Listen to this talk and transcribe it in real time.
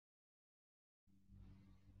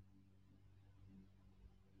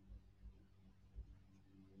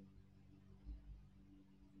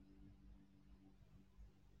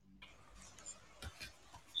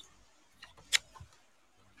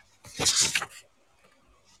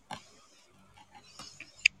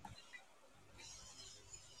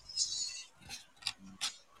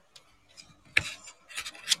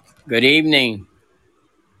Good evening.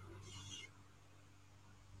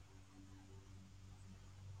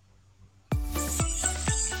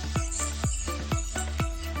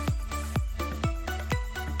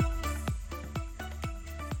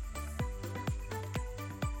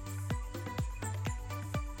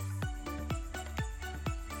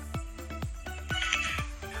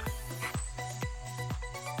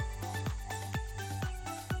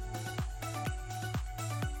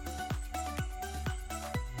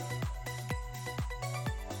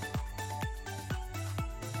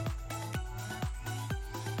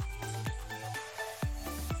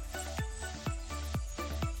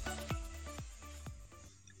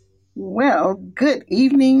 Well, good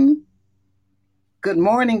evening, good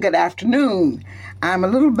morning, good afternoon. I'm a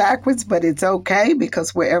little backwards, but it's okay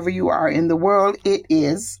because wherever you are in the world, it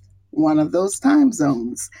is one of those time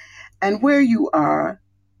zones. And where you are,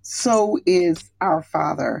 so is our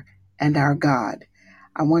Father and our God.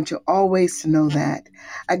 I want you always to know that.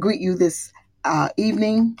 I greet you this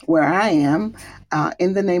evening where I am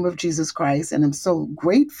in the name of Jesus Christ, and I'm so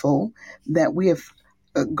grateful that we have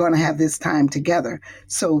going to have this time together.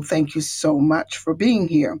 So thank you so much for being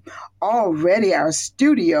here. Already our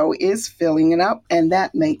studio is filling it up, and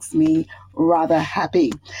that makes me rather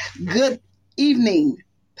happy. Good evening,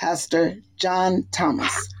 Pastor John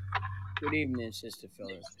Thomas. Good evening, Sister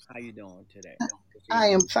Phyllis. How you doing today? This I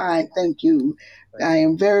evening. am fine, thank you. I Praise.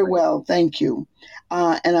 am very well, thank you.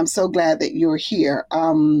 And I'm so glad that you're here.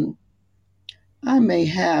 I may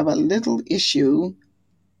have a little issue.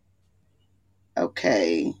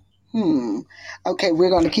 Okay. Hmm. Okay, we're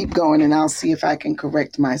going to keep going and I'll see if I can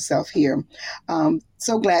correct myself here.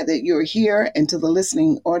 So glad that you're here. And to the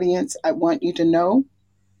listening audience, I want you to know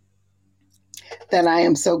that I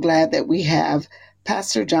am so glad that we have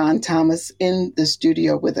Pastor John Thomas in the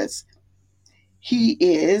studio with us. He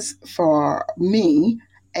is, for me,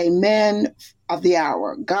 a man of the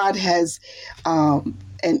hour. God has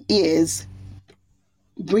and is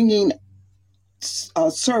bringing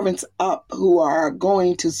servants up who are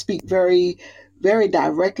going to speak very, very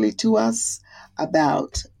directly to us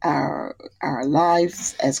about our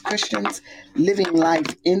lives as Christians, living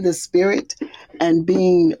life in the Spirit, and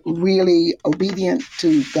being really obedient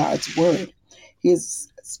to God's word. He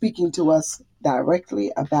is speaking to us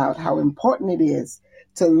directly about how important it is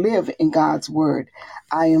to live in God's word.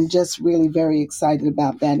 I am just really very excited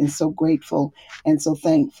about that and so grateful and so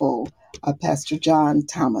thankful, Pastor John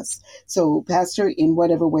Thomas. So, Pastor, in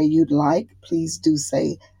whatever way you'd like, please do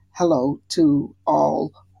say hello to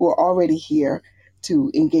all who are already here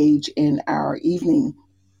to engage in our evening,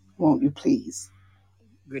 won't you please?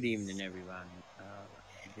 Good evening, everybody.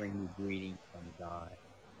 Bring you greetings from God,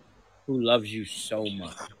 who loves you so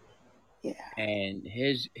much, Yeah. and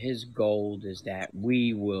His goal is that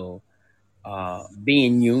we will be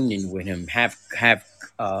in union with Him, have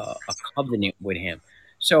a covenant with Him.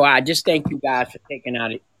 So I just thank you guys for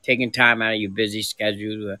taking time out of your busy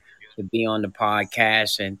schedule to be on the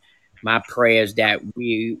podcast, and my prayer is that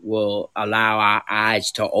we will allow our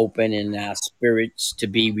eyes to open and our spirits to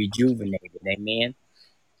be rejuvenated. Amen.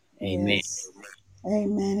 Amen. Yes.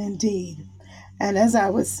 Amen indeed. And as I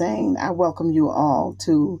was saying, I welcome you all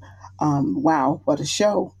to Wow, What a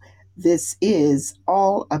Show. This is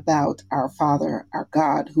all about our Father, our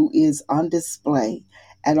God, who is on display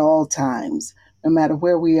at all times, no matter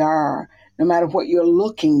where we are, no matter what you're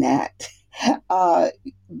looking at. Uh,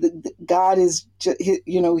 God is,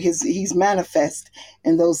 he's manifest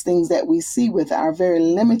in those things that we see with our very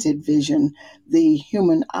limited vision, the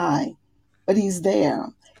human eye. But he's there.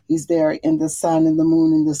 He's there in the sun and the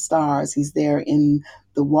moon and the stars. He's there in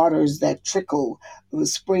the waters that trickle, the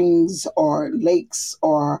springs or lakes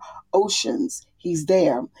or oceans. He's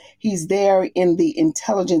there. He's there in the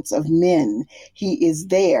intelligence of men. He is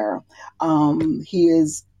there. He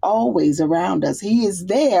is always around us. He is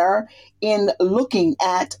there in looking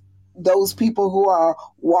at those people who are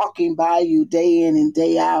walking by you day in and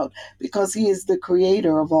day out because he is the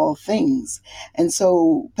creator of all things. And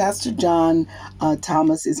so Pastor John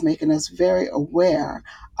Thomas is making us very aware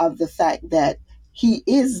of the fact that he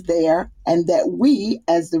is there and that we,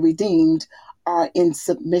 as the redeemed, are in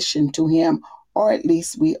submission to him, or at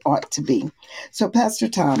least we ought to be. So, Pastor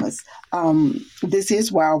Thomas, this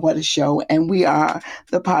is Wow, What a Show, and we are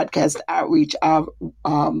the podcast outreach of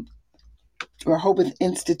Rehoboth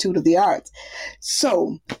Institute of the Arts.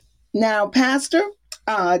 So, now, Pastor,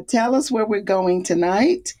 tell us where we're going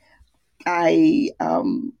tonight. I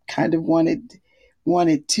kind of wanted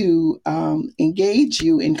wanted to engage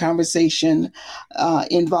you in conversation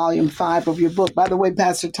in volume 5 of your book. By the way,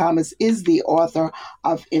 Pastor Thomas is the author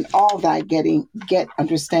of In All Thy Getting, Get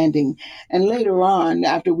Understanding. And later on,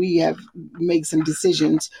 after we have made some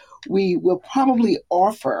decisions, we will probably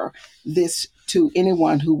offer this to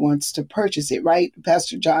anyone who wants to purchase it, right?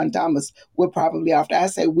 Pastor John Thomas will probably offer. I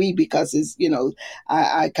say we because it's,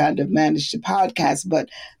 I kind of manage the podcast, but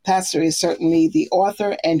Pastor is certainly the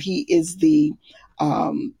author and he is the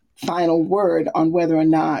final word on whether or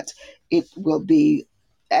not it will be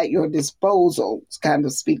at your disposal, kind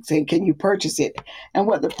of speak, saying, can you purchase it and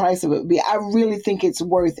what the price of it would be. I really think it's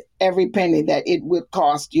worth every penny that it would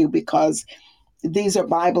cost you because these are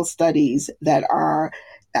Bible studies that are,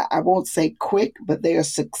 I won't say quick, but they are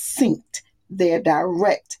succinct, they're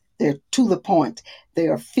direct, they're to the point, they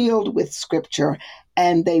are filled with scripture,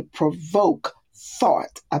 and they provoke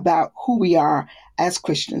thought about who we are as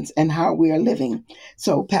Christians and how we are living.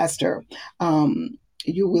 So, Pastor,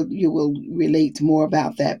 you will relate more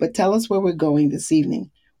about that, but tell us where we're going this evening.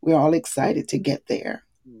 We're all excited to get there.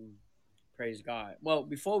 Mm, praise God. Well,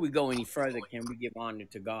 before we go any further, can we give honor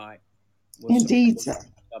to God? We'll start Indeed, sir.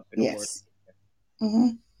 up in a word. Yes. Hmm.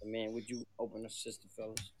 Amen. Would you open us, Sister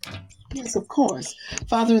Phyllis? Yes, of course.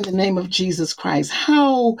 Father, in the name of Jesus Christ,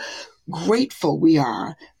 how grateful we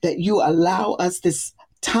are that you allow us this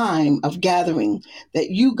time of gathering, that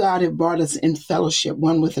you, God, have brought us in fellowship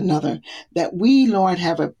one with another, that we, Lord,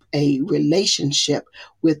 have a relationship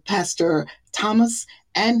with Pastor Thomas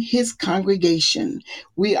and his congregation.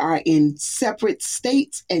 We are in separate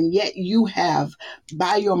states, and yet you have,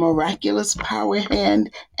 by your miraculous power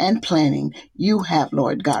hand and planning, you have,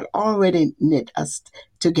 Lord God, already knit us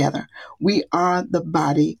together. We are the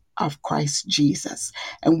body of Christ Jesus.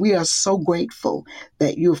 And we are so grateful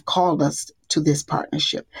that you've called us to this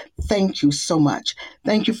partnership. Thank you so much.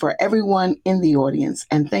 Thank you for everyone in the audience.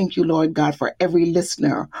 And thank you, Lord God, for every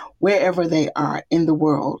listener, wherever they are in the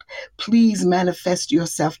world. Please manifest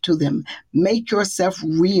yourself to them. Make yourself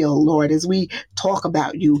real, Lord, as we talk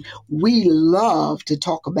about you. We love to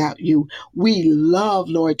talk about you. We love,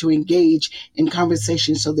 Lord, to engage in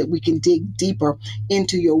conversation so that we can dig deeper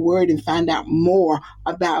into your word and find out more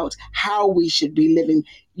about how we should be living.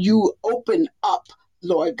 You open up,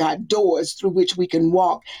 Lord God, doors through which we can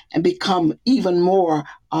walk and become even more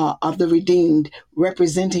of the redeemed,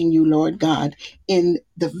 representing you, Lord God, in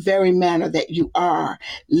the very manner that you are,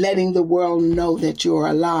 letting the world know that you're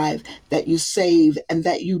alive, that you save, and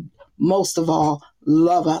that you, most of all,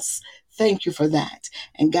 love us. Thank you for that.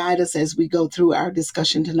 And guide us as we go through our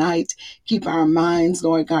discussion tonight. Keep our minds,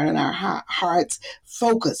 Lord God, and our hearts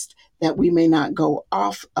focused that we may not go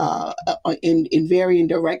off in varying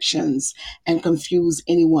directions and confuse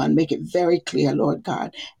anyone. Make it very clear, Lord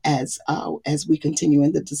God, as we continue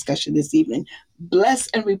in the discussion this evening. Bless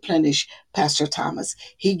and replenish Pastor Thomas.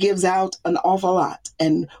 He gives out an awful lot,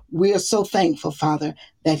 and we are so thankful, Father,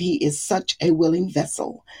 that he is such a willing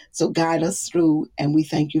vessel. So guide us through, and we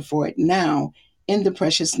thank you for it now, in the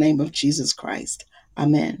precious name of Jesus Christ.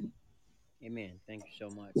 Amen. Amen. Thank you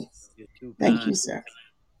so much. Yes. You're too Thank kind. you, sir.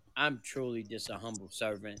 I'm truly just a humble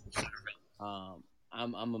servant. I'm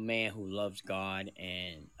a man who loves God,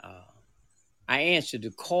 and I answered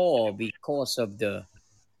the call because of the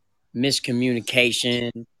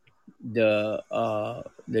miscommunication, the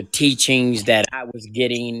teachings that I was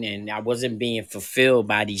getting, and I wasn't being fulfilled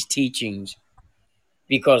by these teachings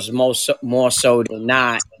because more so than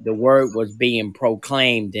not, the word was being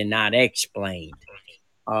proclaimed and not explained.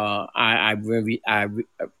 I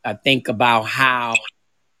think about how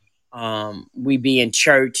we be in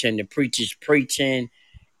church and the preacher's preaching,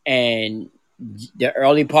 and the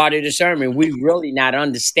early part of the sermon, we really not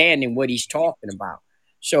understanding what he's talking about.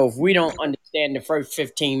 So if we don't understand the first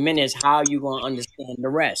 15 minutes, how are you going to understand the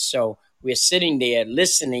rest? So we're sitting there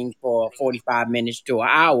listening for 45 minutes to an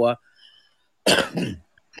hour,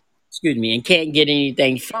 excuse me, and can't get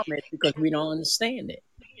anything from it because we don't understand it.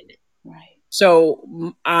 Right.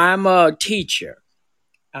 So I'm a teacher,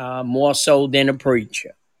 more so than a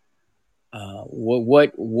preacher.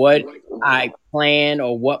 What I plan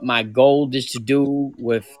or what my goal is to do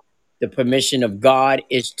with the permission of God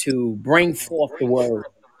is to bring forth the word,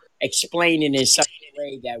 explain it in such a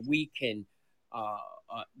way that we can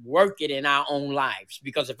work it in our own lives.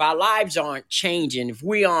 Because if our lives aren't changing, if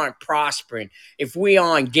we aren't prospering, if we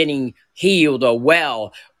aren't getting healed or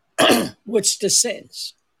well, what's the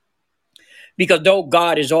sense? Because though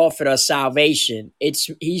God has offered us salvation,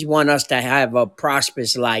 He's want us to have a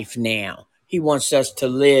prosperous life now. He wants us to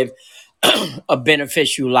live a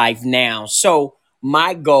beneficial life now. So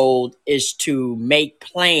my goal is to make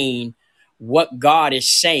plain what God is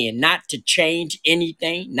saying, not to change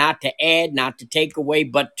anything, not to add, not to take away,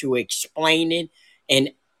 but to explain it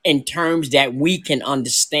in terms that we can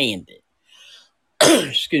understand it.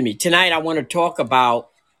 Excuse me. Tonight, I want to talk about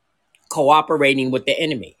cooperating with the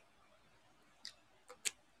enemy.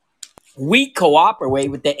 We cooperate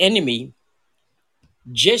with the enemy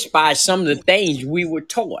just by some of the things we were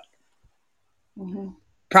taught. Mhm.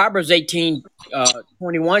 Proverbs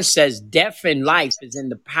 18:21 says, death and life is in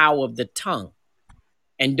the power of the tongue,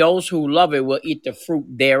 and those who love it will eat the fruit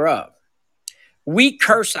thereof. We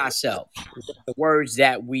curse ourselves with the words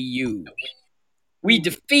that we use. We Mm.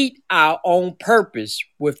 defeat our own purpose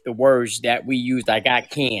with the words that we use, like, I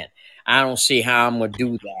can't. I don't see how I'm going to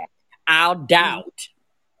do that. Our Mm. doubt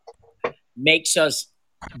makes us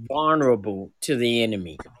vulnerable to the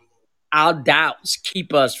enemy. Our doubts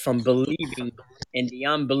keep us from believing in the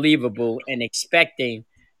unbelievable and expecting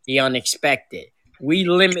the unexpected. We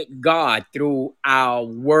limit God through our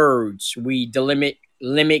words. We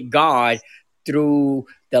limit God through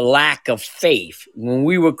the lack of faith. When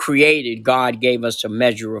we were created, God gave us a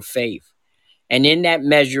measure of faith. And in that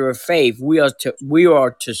measure of faith, we are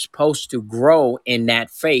supposed to grow in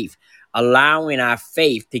that faith, allowing our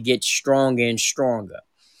faith to get stronger and stronger.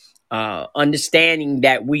 Understanding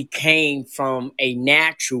that we came from a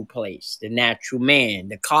natural place, the natural man,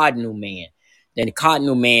 the cardinal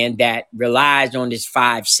man that relies on his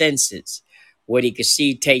five senses, what he could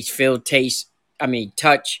see, taste, feel, touch,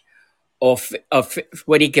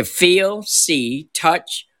 what he could feel, see,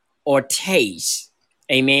 touch, or taste.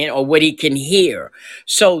 Amen. Or what he can hear.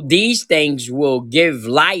 So these things will give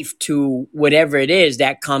life to whatever it is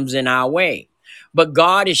that comes in our way. But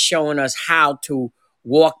God is showing us how to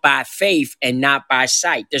walk by faith and not by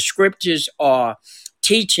sight. The scriptures are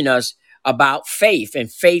teaching us about faith,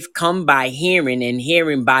 and faith come by hearing, and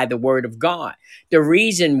hearing by the word of God. The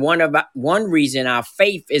reason one reason our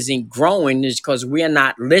faith isn't growing is because we're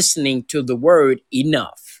not listening to the word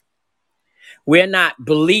enough. We're not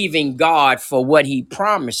believing God for what he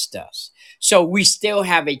promised us. So we still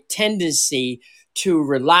have a tendency to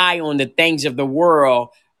rely on the things of the world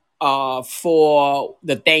for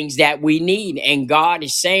the things that we need. And God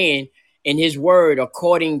is saying in his word,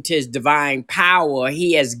 according to his divine power,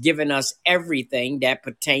 he has given us everything that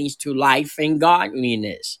pertains to life and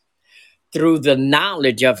godliness through the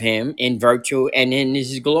knowledge of him in virtue and in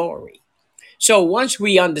his glory. So once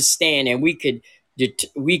we understand and we can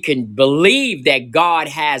believe that God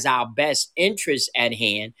has our best interests at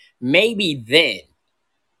hand, maybe then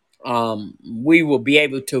we will be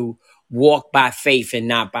able to walk by faith and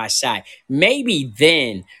not by sight. Maybe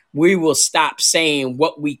then we will stop saying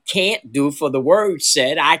what we can't do, for the word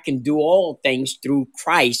said, I can do all things through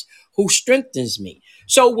Christ who strengthens me.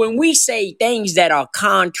 So when we say things that are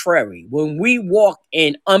contrary, when we walk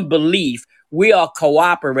in unbelief, we are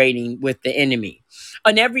cooperating with the enemy.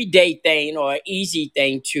 An everyday thing or easy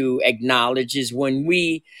thing to acknowledge is when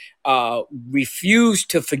we refuse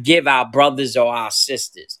to forgive our brothers or our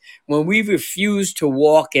sisters, when we refuse to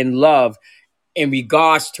walk in love in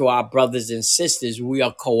regards to our brothers and sisters, we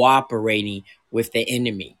are cooperating with the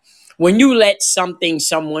enemy. When you let something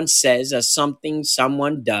someone says or something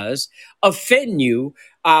someone does offend you,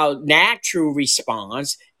 our natural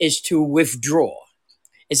response is to withdraw.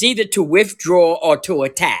 It's either to withdraw or to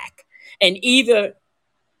attack. And either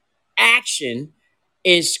action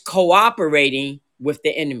is cooperating with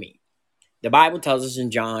the enemy. The Bible tells us in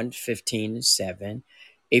John 15:7,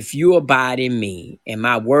 if you abide in me and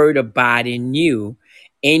my word abide in you,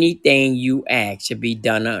 anything you ask shall be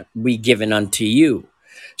done, be given unto you.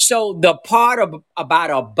 So the part about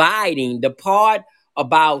abiding, the part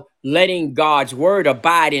about letting God's word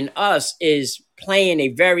abide in us is playing a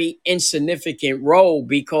very insignificant role,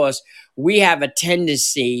 because we have a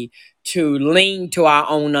tendency to lean to our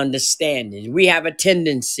own understanding. We have a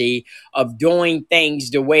tendency of doing things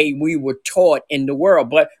the way we were taught in the world.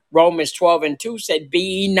 But Romans 12:2 said, be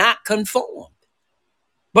ye not conformed,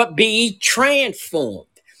 but be ye transformed.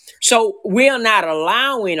 So we are not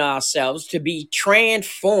allowing ourselves to be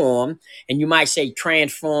transformed. And you might say,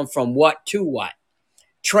 transformed from what to what?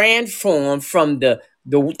 Transformed from the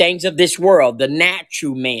things of this world, the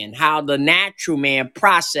natural man, how the natural man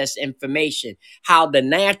process information, how the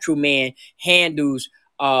natural man handles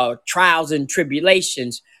trials and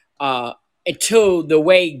tribulations, to the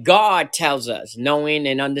way God tells us, knowing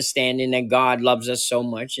and understanding that God loves us so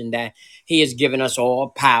much and that he has given us all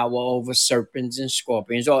power over serpents and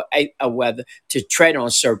scorpions, or whether to tread on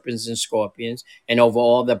serpents and scorpions, and over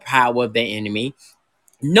all the power of the enemy,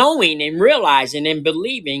 knowing and realizing and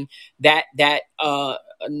believing that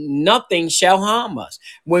nothing shall harm us.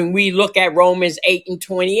 When we look at Romans 8 and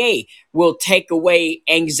 28, we'll take away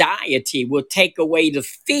anxiety, we'll take away the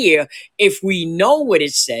fear. If we know what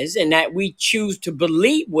it says and that we choose to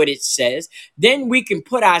believe what it says, then we can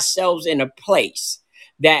put ourselves in a place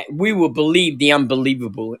that we will believe the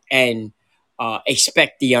unbelievable and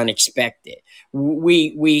expect the unexpected.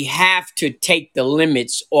 We have to take the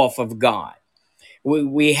limits off of God.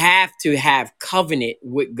 We have to have covenant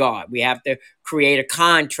with God. We have to create a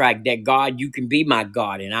contract that God, you can be my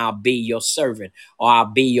God and I'll be your servant or I'll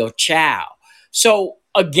be your child. So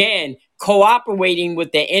again, cooperating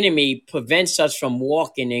with the enemy prevents us from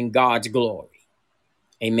walking in God's glory.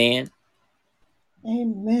 Amen.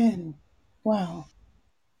 Amen. Wow.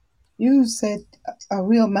 You said a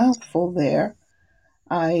real mouthful there.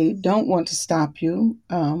 I don't want to stop you,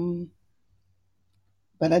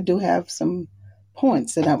 but I do have some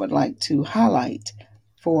points that I would like to highlight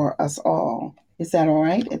for us all. Is that all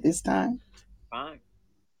right at this time? Fine.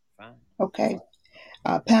 Fine. Okay.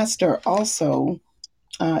 Pastor, also,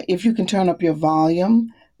 if you can turn up your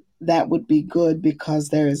volume, that would be good because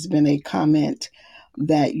there has been a comment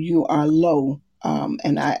that you are low,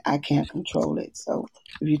 and I can't control it. So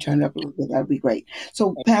if you turn it up a little bit, that would be great. So,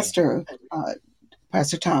 Okay.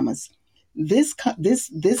 Pastor Thomas, this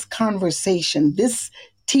conversation, this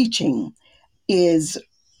teaching is,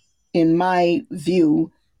 in my view,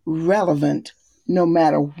 relevant no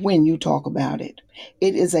matter when you talk about it.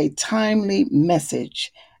 It is a timely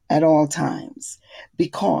message at all times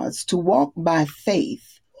because to walk by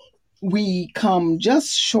faith, we come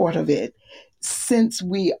just short of it since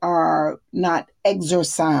we are not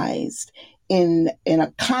exercised in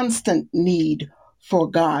a constant need for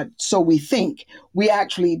God. So we think we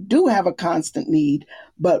actually do have a constant need,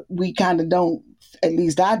 but we kind of don't, at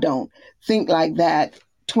least I don't think like that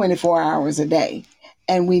 24 hours a day.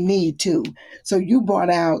 And we need to. So you brought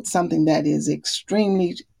out something that is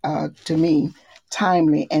extremely, to me,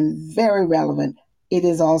 timely and very relevant. It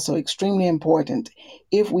is also extremely important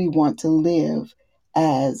if we want to live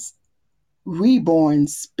as reborn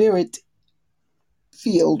spirit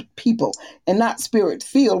filled people and not spirit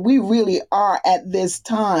filled. We really are at this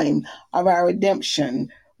time of our redemption.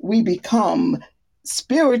 We become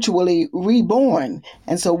spiritually reborn.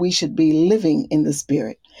 And so we should be living in the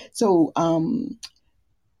spirit. So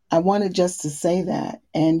I wanted just to say that.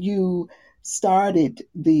 And you started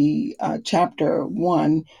the chapter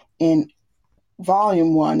one in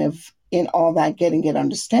volume one of In All That Getting Get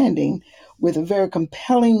Understanding with a very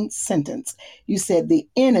compelling sentence. You said, the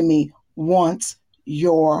enemy wants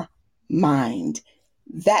your mind.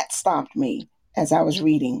 That stopped me as I was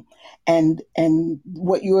reading. And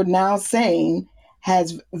what you're now saying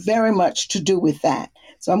has very much to do with that.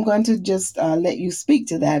 So I'm going to just let you speak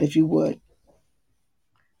to that if you would.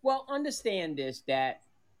 Well, understand this that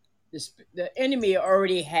the enemy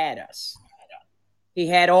already had us. He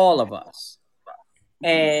had all of us.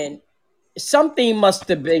 And something must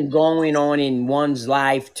have been going on in one's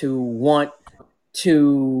life to want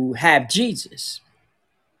to have Jesus.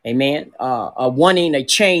 Amen. Wanting a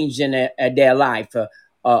change in their life,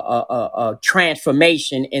 a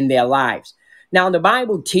transformation in their lives. Now, the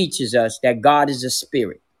Bible teaches us that God is a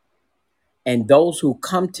spirit, and those who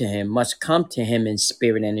come to him must come to him in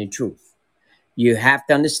spirit and in truth. You have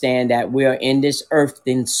to understand that we are in this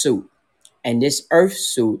earthen suit, and this earth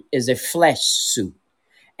suit is a flesh suit,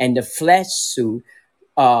 and the flesh suit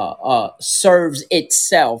serves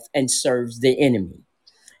itself and serves the enemy.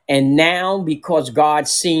 And now, because God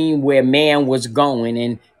seen where man was going,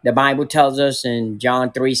 and the Bible tells us in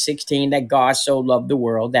John 3:16 that God so loved the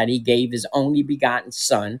world that he gave his only begotten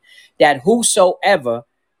Son, that whosoever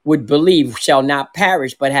would believe shall not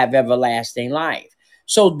perish but have everlasting life.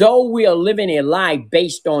 So, though we are living a life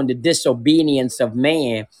based on the disobedience of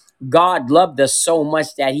man, God loved us so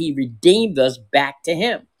much that he redeemed us back to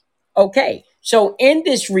him. Okay, so in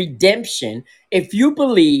this redemption, if you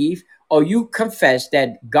believe or you confess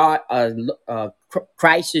that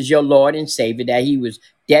Christ is your Lord and Savior, that he was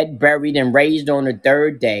dead, buried, and raised on the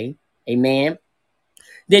third day, amen,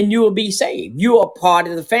 then you will be saved. You are part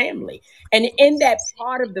of the family. And in that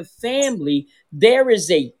part of the family, there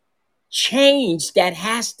is a change that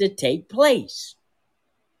has to take place.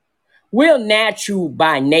 We're natural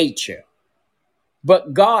by nature.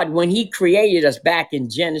 But God, when he created us back in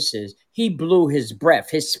Genesis, he blew his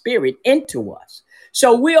breath, his spirit into us.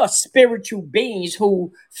 So we are spiritual beings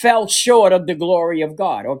who fell short of the glory of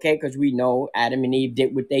God, okay? Because we know Adam and Eve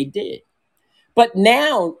did what they did. But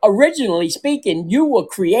now, originally speaking, you were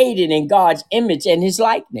created in God's image and his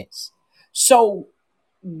likeness. So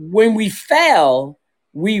when we fell,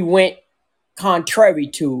 we went contrary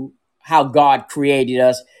to how God created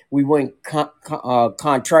us. We went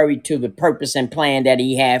contrary to the purpose and plan that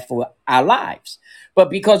He had for our lives. But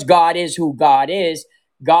because God is who God is,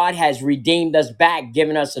 God has redeemed us back,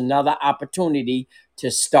 given us another opportunity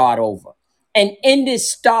to start over. And in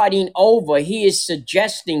this starting over, He is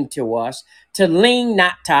suggesting to us to lean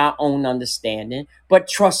not to our own understanding, but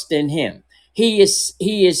trust in Him. He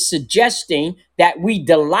is suggesting that we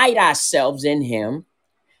delight ourselves in Him,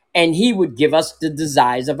 and He would give us the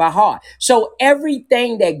desires of our heart. So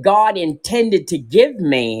everything that God intended to give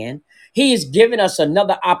man, He has given us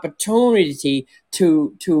another opportunity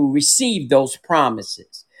to receive those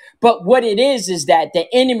promises. But what it is that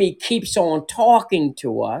the enemy keeps on talking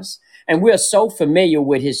to us, and we're so familiar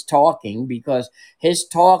with his talking, because his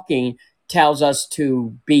talking tells us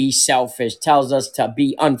to be selfish, tells us to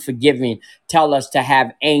be unforgiving, tell us to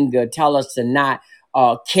have anger, tell us to not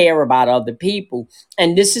care about other people.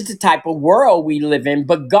 And this is the type of world we live in.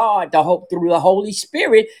 But God, the hope through the Holy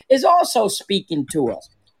Spirit, is also speaking to us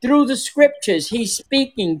through the scriptures. He's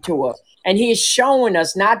speaking to us, and He is showing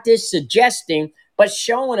us, not just suggesting, but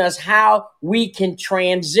showing us how we can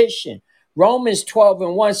transition. Romans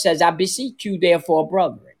 12:1 says, I beseech you, therefore,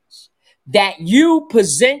 brethren, that you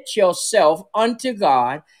present yourself unto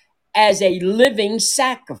God as a living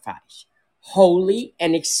sacrifice, holy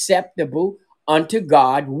and acceptable unto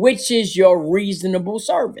God, which is your reasonable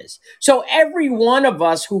service. So every one of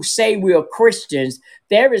us who say we are Christians,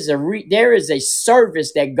 there is a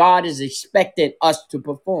service that God is expecting us to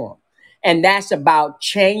perform. And that's about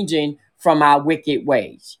changing from our wicked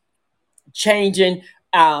ways, changing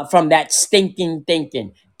from that stinking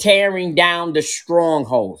thinking, tearing down the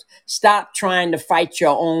strongholds. Stop trying to fight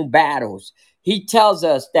your own battles. He tells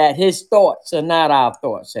us that His thoughts are not our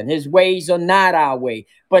thoughts and His ways are not our way.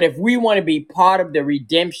 But if we want to be part of the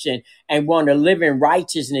redemption and want to live in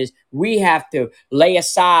righteousness, we have to lay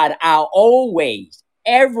aside our old ways.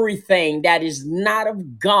 Everything that is not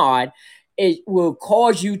of God, it will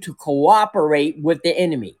cause you to cooperate with the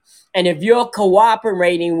enemy. And if you're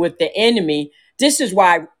cooperating with the enemy, this is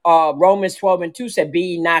why Romans 12:2 said, be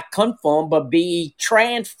ye not conformed, but be ye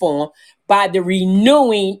transformed by the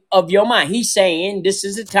renewing of your mind. He's saying this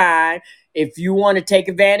is the time, if you want to take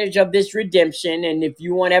advantage of this redemption, and if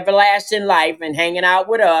you want everlasting life and hanging out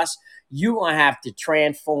with us, you're going to have to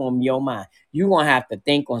transform your mind. You're going to have to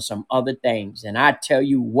think on some other things. And I tell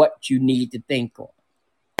you what you need to think on.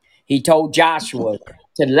 He told Joshua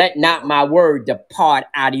to let not my word depart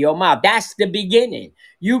out of your mouth. That's the beginning.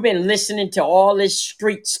 You've been listening to all this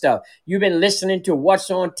street stuff. You've been listening to what's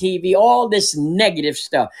on TV, all this negative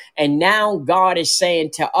stuff. And now God is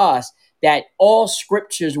saying to us that all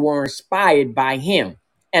scriptures were inspired by Him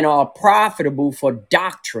and are profitable for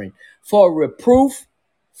doctrine, for reproof,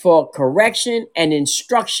 for correction and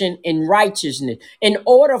instruction in righteousness. In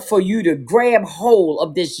order for you to grab hold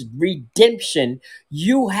of this redemption,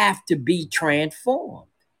 you have to be transformed.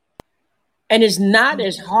 And it's not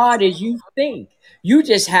as hard as you think. You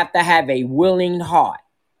just have to have a willing heart.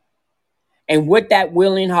 And with that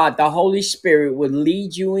willing heart, the Holy Spirit will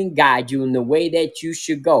lead you and guide you in the way that you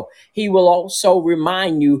should go. He will also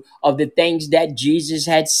remind you of the things that Jesus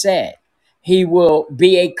had said. He will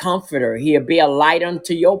be a comforter. He'll be a light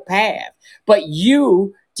unto your path. But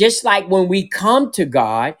you, just like when we come to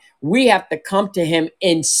God, we have to come to Him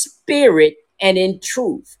in spirit and in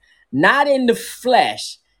truth, not in the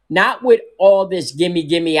flesh, not with all this gimme,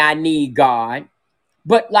 gimme, I need God,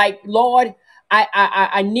 but like, Lord,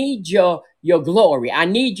 I need your glory. I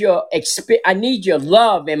need I need your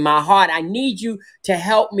love in my heart. I need you to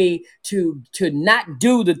help me to not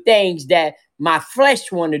do the things that my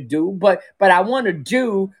flesh want to do, but I want to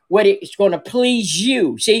do what it's going to please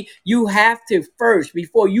you. See, you have to first,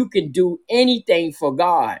 before you can do anything for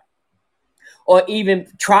God or even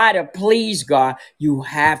try to please God, you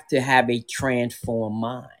have to have a transformed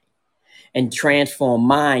mind. And transformed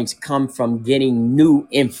minds come from getting new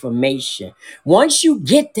information. Once you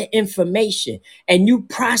get the information and you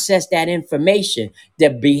process that information, the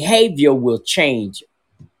behavior will change.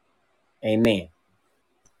 Amen.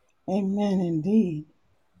 Amen, indeed.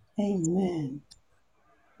 Amen.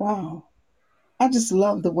 Wow. I just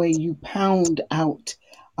love the way you pound out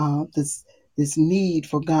this need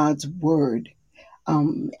for God's word.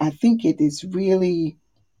 I think it is really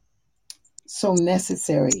so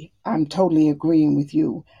necessary. I'm totally agreeing with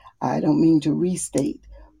you. I don't mean to restate,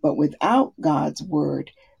 but without God's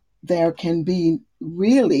word, there can be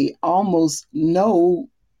really almost no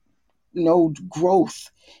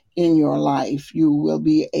growth in your life. You will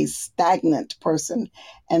be a stagnant person,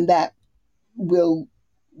 and that will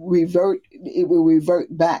it will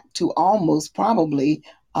revert back to almost probably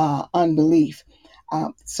unbelief.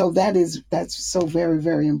 So that's so very,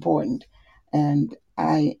 very important. And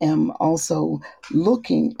I am also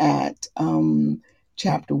looking at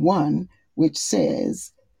chapter 1, which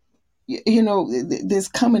says, this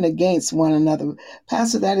coming against one another.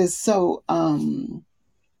 Pastor, that is so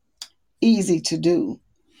easy to do.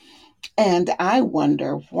 And I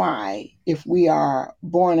wonder why, if we are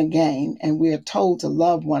born again and we are told to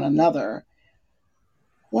love one another,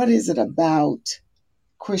 what is it about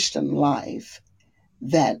Christian life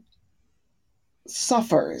that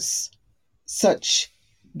suffers such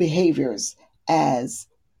behaviors as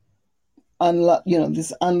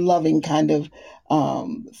this unloving kind of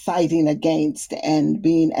fighting against and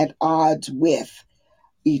being at odds with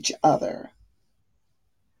each other?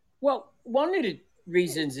 Well, one of the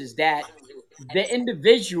reasons is that the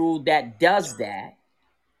individual that does that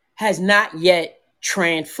has not yet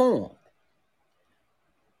transformed.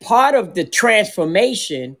 Part of the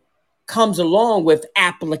transformation comes along with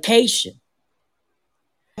application.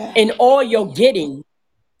 Yeah. In all you're getting,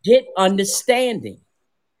 get understanding.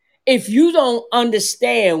 If you don't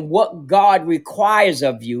understand what God requires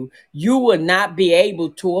of you, you will not be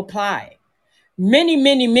able to apply it.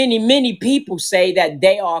 Many people say that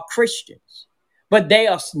they are Christians, but they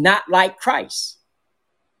are not like Christ.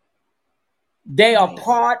 They are Right.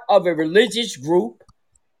 part of a religious group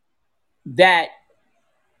that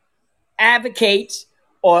advocates,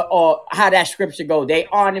 or how that scripture go, they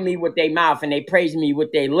honor me with their mouth and they praise me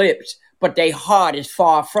with their lips, but their heart is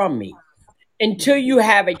far from me. Until you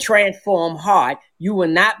have a transformed heart, you will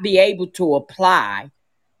not be able to apply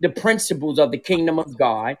the principles of the kingdom of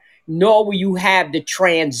God, nor will you have the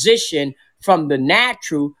transition from the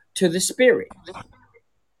natural to the spirit.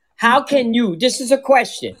 How can you, this is a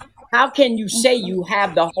question, how can you say Mhm. you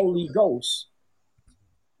have the Holy Ghost,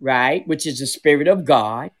 right, which is the spirit of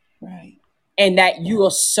God, Right. and that you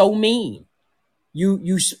are so mean?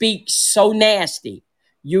 You speak so nasty.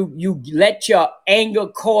 You let your anger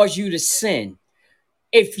cause you to sin.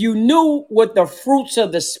 If you knew what the fruits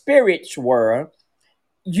of the spirits were,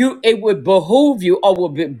 it would behoove you, or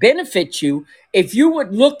would benefit you, if you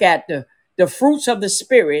would look at the fruits of the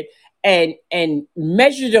spirit and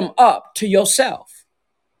measure them up to yourself.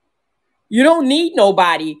 You don't need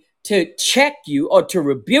nobody to check you or to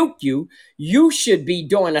rebuke you. You should be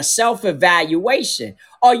doing a self-evaluation.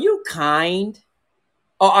 Are you kind,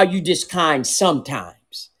 or are you just kind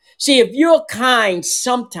sometimes? See, if you're kind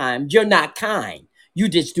sometimes, you're not kind. You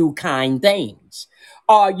just do kind things.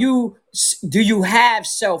 Do you have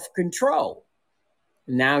self-control?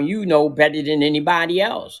 Now you know better than anybody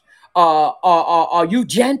else. Are you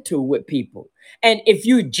gentle with people? And if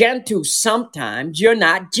you're gentle sometimes, you're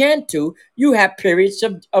not gentle. You have periods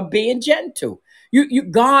of being gentle.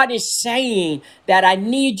 God is saying that I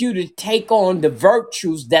need you to take on the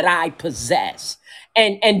virtues that I possess.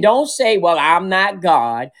 And don't say, well, I'm not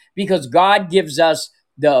God, because God gives us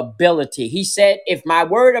the ability. He said, if my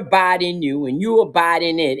word abide in you and you abide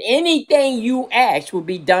in it, anything you ask will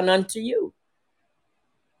be done unto you.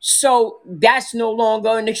 So that's no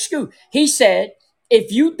longer an excuse. He said,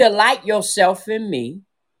 if you delight yourself in me,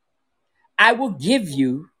 I will give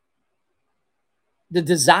you the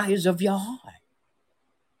desires of your heart.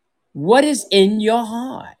 What is in your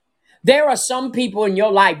heart? There are some people in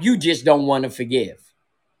your life you just don't want to forgive.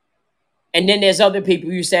 And then there's other people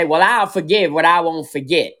you say, well, I'll forgive, but I won't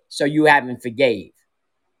forget. So you haven't forgave.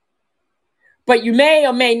 But you may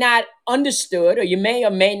or may not understood, or you may or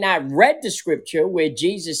may not read the scripture where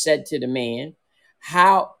Jesus said to the man,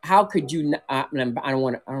 how could you I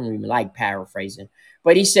don't even like paraphrasing,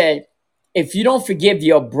 but he said, if you don't forgive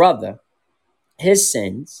your brother his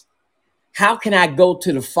sins, how can I go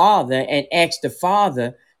to the Father and ask the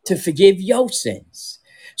Father to forgive your sins?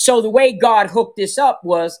 So the way God hooked this up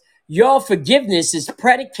was, your forgiveness is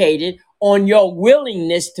predicated on your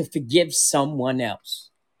willingness to forgive someone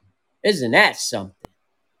else. Isn't that something?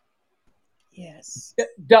 Yes.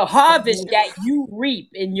 The harvest Amen. that you reap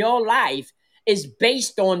in your life is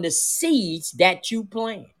based on the seeds that you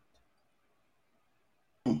plant.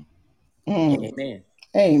 Mm. Amen.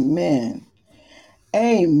 Amen.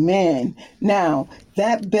 Amen. Now,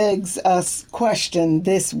 that begs us question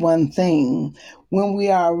this one thing. When we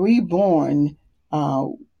are reborn, uh,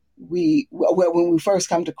 when we first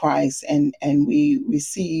come to Christ and we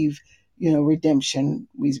receive, redemption,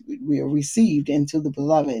 we are received into the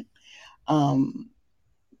beloved. Um,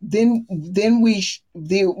 we're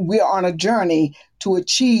on a journey to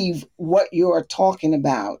achieve what you're talking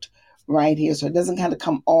about right here. So it doesn't kind of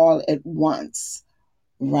come all at once,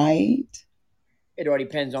 right? It all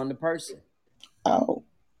depends on the person. Oh,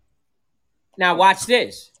 Now, watch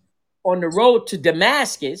this. On the road to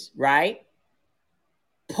Damascus, right?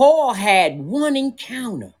 Paul had one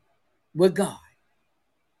encounter with God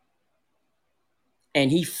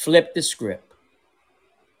and he flipped the script.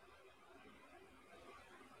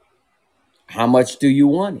 How much do you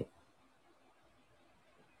want it?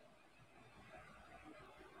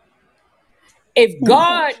 If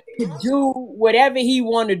God could do whatever he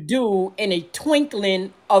want to do in a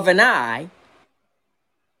twinkling of an eye,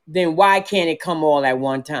 then why can't it come all at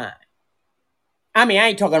one time? I mean, I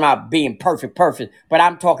ain't talking about being perfect, but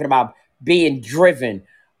I'm talking about being driven,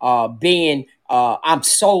 I'm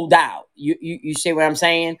sold out. You see what I'm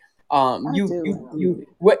saying? I do.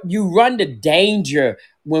 You run the danger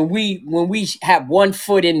when we have one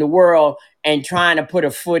foot in the world and trying to put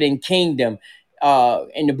a foot in kingdom.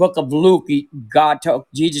 In the book of Luke,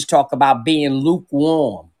 Jesus talk about being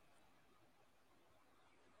lukewarm.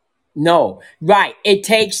 No, right. It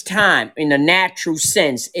takes time in a natural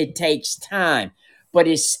sense. It takes time, but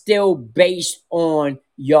it's still based on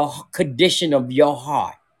your condition of your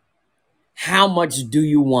heart. How much do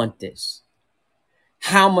you want this?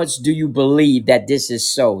 How much do you believe that this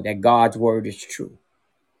is so, that God's word is true?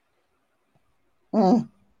 Mm.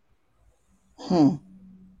 Hmm.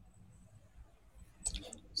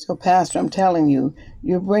 So, Pastor, I'm telling you,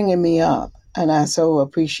 you're bringing me up, and I so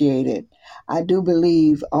appreciate it. I do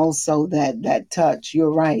believe also that that touch,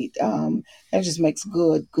 you're right. That just makes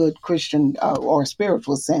good Christian or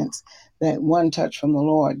spiritual sense that one touch from the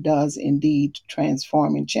Lord does indeed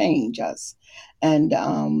transform and change us. And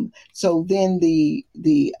so then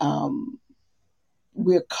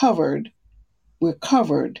we're covered. We're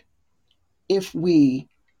covered if we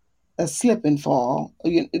slip and fall.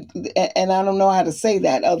 And I don't know how to say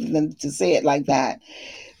that other than to say it like that,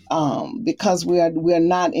 because we're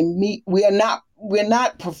not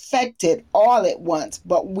perfected all at once,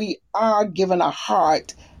 but we are given a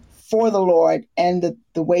heart for the Lord and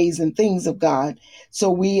the ways and things of God. So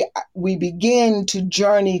we begin to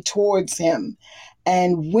journey towards Him,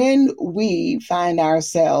 and when we find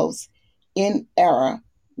ourselves in error,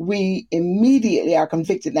 we immediately are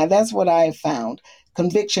convicted. Now that's what I have found.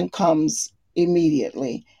 Conviction comes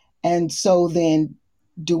immediately, and so then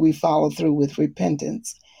do we follow through with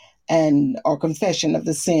repentance and or confession of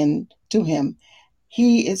the sin to Him.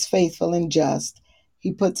 He is faithful and just.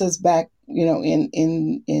 He puts us back,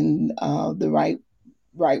 in the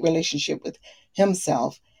right relationship with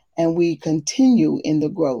Himself, and we continue in the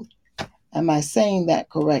growth. Am I saying that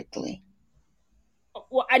correctly?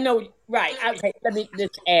 Well, I know, right. Okay, let me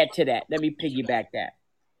just add to that. Let me piggyback that.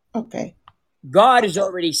 Okay. God has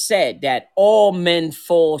already said that all men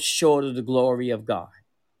fall short of the glory of God.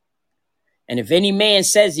 And if any man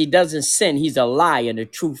says he doesn't sin, he's a liar and the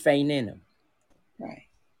truth ain't in him. Right.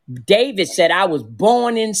 David said, I was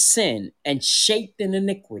born in sin and shaped in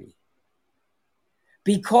iniquity.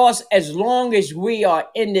 Because as long as we are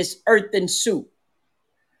in this earthen suit,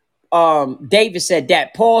 David said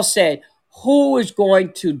that. Paul said, who is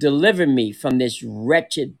going to deliver me from this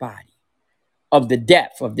wretched body of the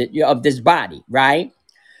death of this body, right?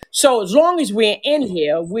 So as long as we're in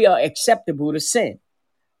here, we are acceptable to sin.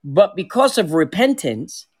 But because of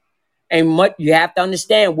repentance, and what you have to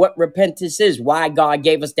understand what repentance is, why God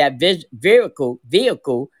gave us that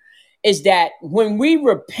vehicle is that when we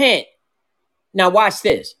repent, now watch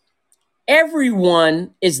this.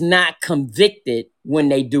 Everyone is not convicted when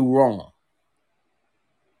they do wrong.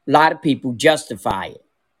 A lot of people justify it.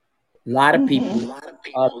 A lot of Mm-hmm.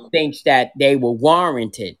 people thinks that they were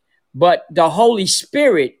warranted, but the Holy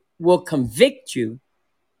Spirit will convict you.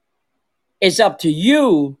 It's up to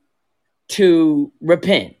you to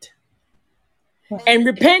repent. And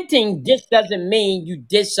repenting just doesn't mean you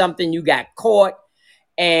did something, you got caught,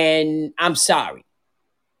 and I'm sorry.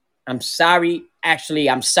 I'm sorry. Actually,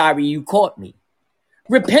 I'm sorry you caught me.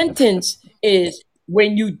 Repentance is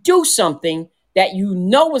when you do something that you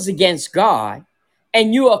know is against God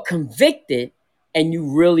and you are convicted and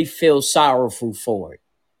you really feel sorrowful for it.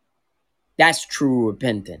 That's true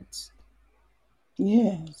repentance.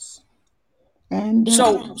 Yes. And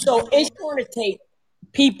So it's going to take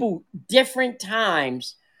people different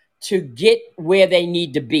times to get where they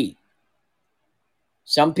need to be.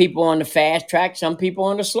 Some people on the fast track, some people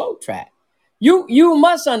on the slow track. You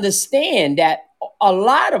must understand that a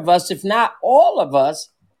lot of us, if not all of us,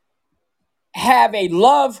 have a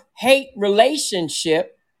love-hate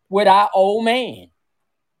relationship with our old man.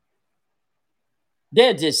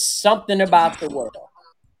 There's just something about the world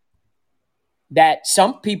that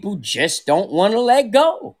some people just don't want to let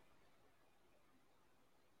go.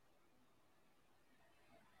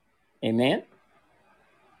 Amen.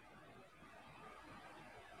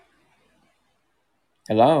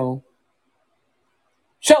 Hello.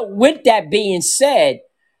 So with that being said,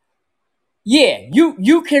 Yeah,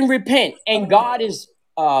 you can repent, and God is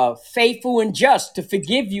faithful and just to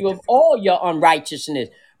forgive you of all your unrighteousness.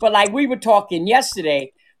 But like we were talking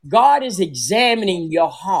yesterday, God is examining your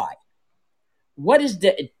heart. What is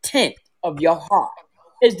the intent of your heart?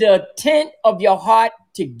 Is the intent of your heart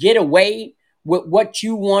to get away with what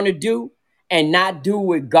you want to do and not do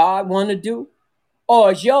what God want to do?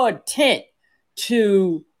 Or is your intent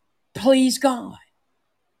to please God,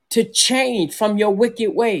 to change from your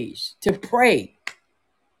wicked ways, to pray,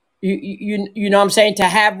 you know what I'm saying, to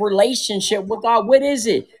have relationship with God? What is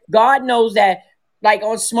it? God knows that, like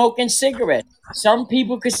on smoking cigarettes, some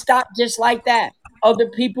people could stop just like that, other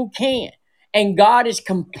people can't. And God is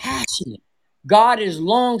compassionate, God is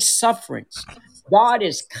long sufferance, God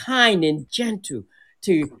is kind and gentle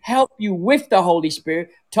to help you with the Holy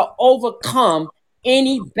Spirit to overcome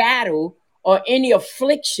any battle or any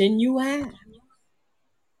affliction you have.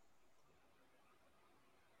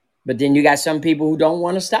 But then you got some people who don't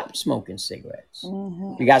want to stop smoking cigarettes.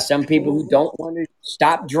 You got some people who don't want to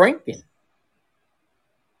stop drinking.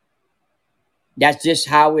 That's just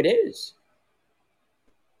how it is.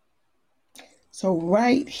 So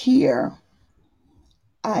right here,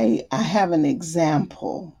 I have an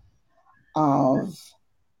example of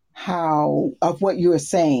how of what you're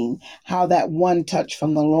saying, how that one touch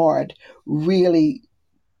from the Lord really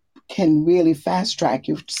can really fast track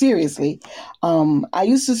you. Seriously, I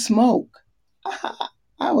used to smoke.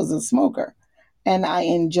 I was a smoker, and I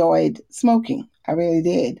enjoyed smoking. I really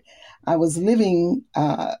did. I was living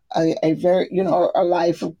a very, a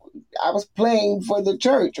life of. I was playing for the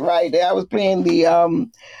church, right? I was playing the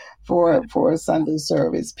for a Sunday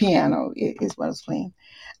service piano is what I was playing,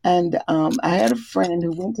 and I had a friend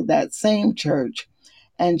who went to that same church,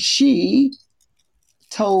 and she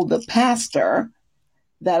told the pastor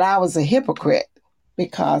that I was a hypocrite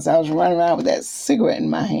because I was running around with that cigarette in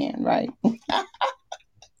my hand, right?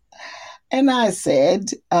 And I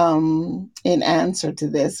said, in answer to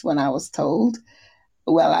this, when I was told,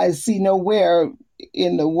 well, I see nowhere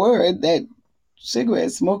in the word that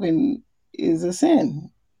cigarette smoking is a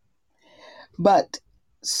sin. But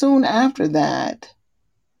soon after that,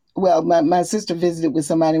 well, my sister visited with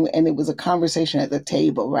somebody and it was a conversation at the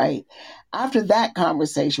table, right? After that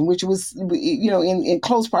conversation, which was, in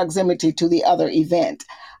close proximity to the other event,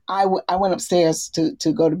 I went upstairs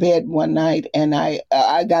to go to bed one night and I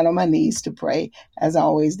got on my knees to pray, as I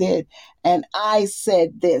always did. And I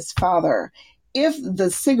said this: Father, if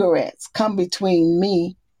the cigarettes come between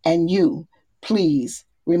me and you, please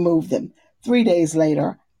remove them. 3 days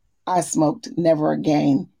later, I smoked never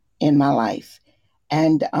again in my life.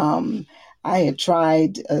 And I had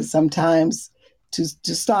tried sometimes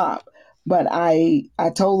to stop, but I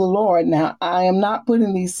told the Lord, now I am not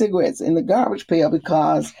putting these cigarettes in the garbage pail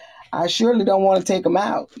because I surely don't want to take them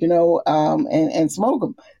out, and smoke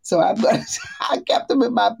them. So I kept them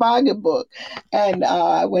in my pocketbook, and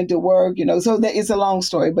I went to work, So that it's a long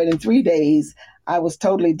story, but in 3 days I was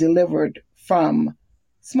totally delivered from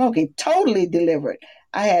smoking, totally delivered.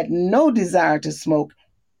 I had no desire to smoke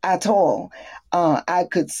at all. I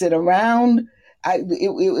could sit around.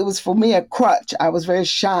 It was for me a crutch. I was very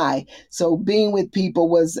shy, so being with people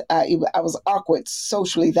was I was awkward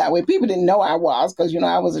socially that way. People didn't know I was because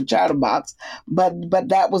I was a chatterbox, but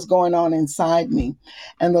that was going on inside me,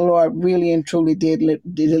 and the Lord really and truly did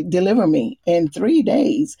deliver me in 3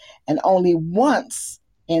 days, and only once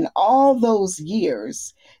in all those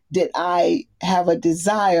years did I have a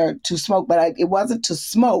desire to smoke, but it wasn't to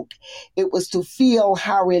smoke. It was to feel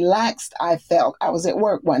how relaxed I felt. I was at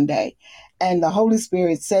work one day, and the Holy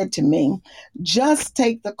Spirit said to me, just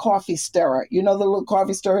take the coffee stirrer. You know the little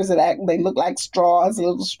coffee stirrers they look like straws,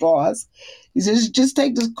 little straws. He says, just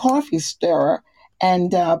take this coffee stirrer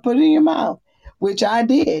and put it in your mouth, which I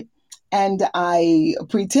did. And I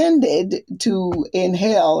pretended to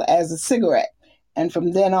inhale as a cigarette. And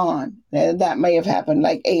from then on, that may have happened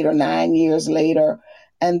like 8 or 9 years later.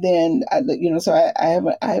 And then, so I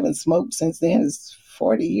haven't smoked since then. It's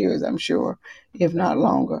 40 years, I'm sure, if not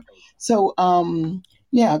longer. So,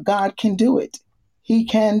 yeah, God can do it. He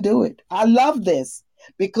can do it. I love this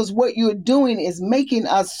because what you're doing is making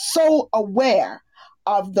us so aware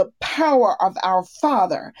of the power of our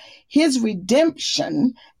Father, His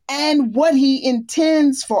redemption, and what He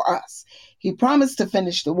intends for us. He promised to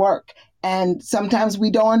finish the work. And sometimes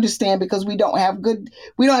we don't understand because we don't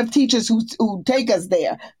have teachers who take us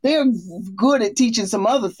there. They're good at teaching some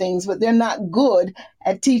other things, but they're not good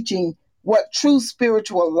at teaching what true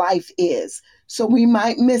spiritual life is. So we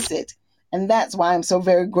might miss it. And that's why I'm so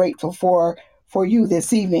very grateful for you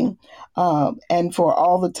this evening, and for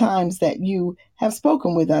all the times that you have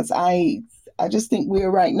spoken with us. I just think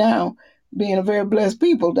we're right now being a very blessed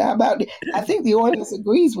people. How about, I think the audience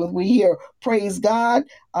agrees with we here. Praise God.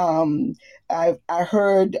 Um, I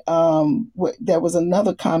heard there was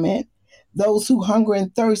another comment. Those who hunger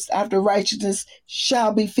and thirst after righteousness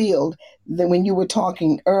shall be filled. Then when you were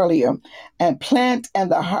talking earlier, and plant and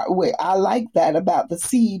the I like that about the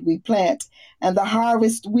seed we plant and the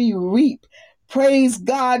harvest we reap. Praise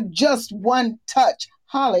God. Just one touch.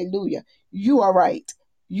 Hallelujah. You are right.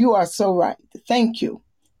 You are so right. Thank you.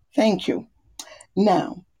 Thank you.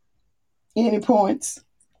 Now, any points?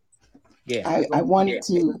 Yeah. I wanted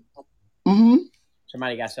to. Hmm.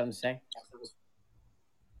 Somebody got something to say?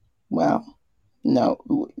 Well, no,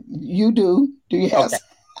 you do. Do you have? Okay.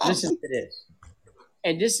 Listen to this.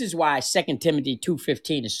 And this is why 2 Timothy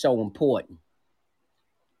 2:15 is so important.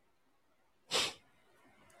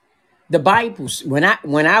 The Bible, when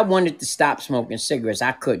I wanted to stop smoking cigarettes,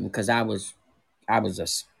 I couldn't because I was a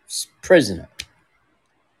prisoner.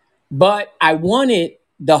 But I wanted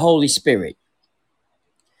the Holy Spirit.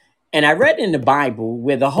 And I read in the Bible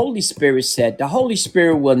where the Holy Spirit said the Holy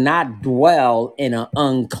Spirit will not dwell in an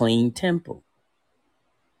unclean temple.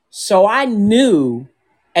 So I knew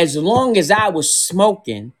as long as I was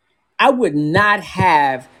smoking, I would not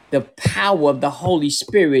have the power of the Holy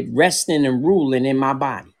Spirit resting and ruling in my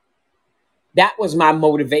body. That was my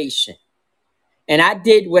motivation. And I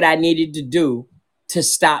did what I needed to do to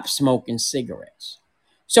stop smoking cigarettes.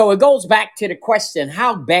 So it goes back to the question,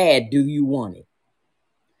 how bad do you want it?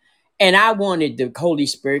 And I wanted the Holy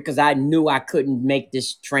Spirit because I knew I couldn't make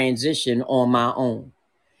this transition on my own.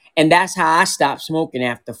 And that's how I stopped smoking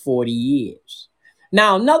after 40 years.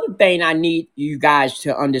 Now, another thing I need you guys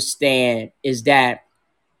to understand is that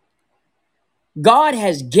God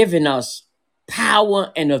has given us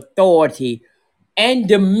power and authority and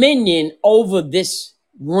dominion over this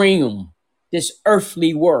realm, this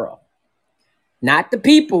earthly world. Not the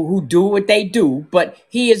people who do what they do, but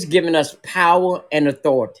He has given us power and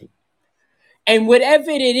authority. And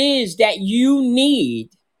whatever it is that you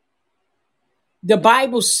need, the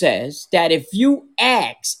Bible says that if you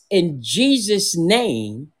ask in Jesus'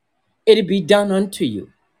 name, it'll be done unto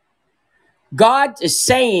you. God is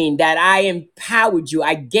saying that I empowered you.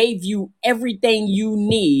 I gave you everything you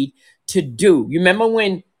need to do. You remember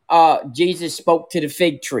when Jesus spoke to the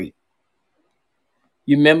fig tree?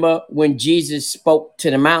 You remember when Jesus spoke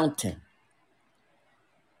to the mountain?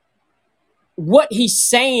 What he's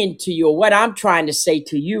saying to you, or what I'm trying to say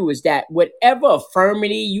to you, is that whatever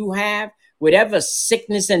infirmity you have, whatever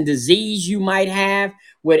sickness and disease you might have,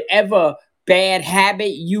 whatever bad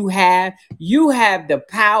habit you have the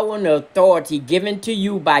power and authority given to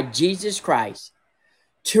you by Jesus Christ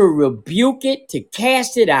to rebuke it, to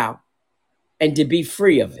cast it out, and to be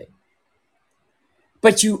free of it.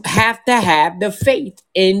 But you have to have the faith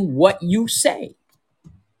in what you say.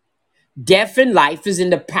 Death and life is in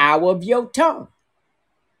the power of your tongue.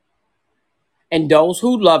 And those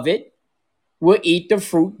who love it will eat the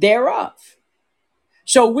fruit thereof.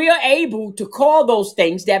 So we are able to call those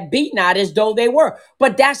things that be not as though they were.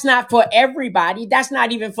 But that's not for everybody. That's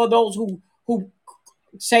not even for those who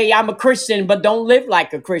say I'm a Christian but don't live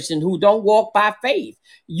like a Christian, who don't walk by faith.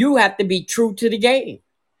 You have to be true to the game.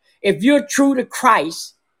 If you're true to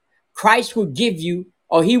Christ, Christ will give you,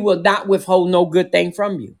 or He will not withhold no good thing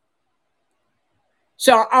from you.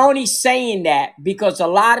 So I'm only saying that because a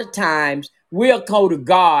lot of times we'll go to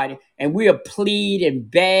God and we'll plead and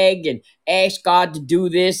beg and ask God to do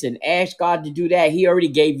this and ask God to do that. He already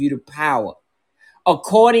gave you the power.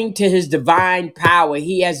 According to His divine power,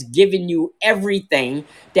 He has given you everything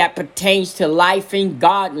that pertains to life and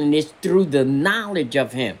godliness through the knowledge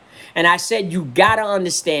of Him. And I said, you got to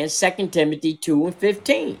understand 2 Timothy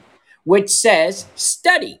 2:15, which says,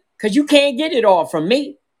 study, because you can't get it all from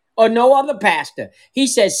me or no other pastor. He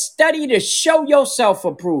says, study to show yourself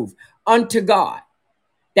approved unto God,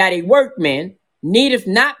 that a workman needeth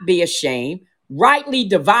not be ashamed, rightly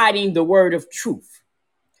dividing the word of truth.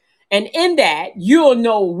 And in that, you'll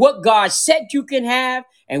know what God said you can have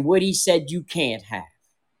and what He said you can't have.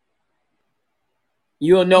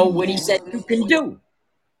 You'll know what He said you can do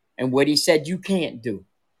and what He said you can't do.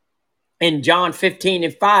 In John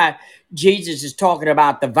 15:5, Jesus is talking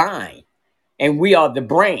about the vine and we are the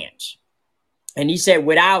branch. And He said,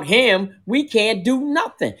 without Him, we can't do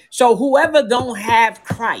nothing. So whoever don't have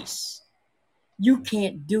Christ, you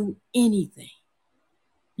can't do anything.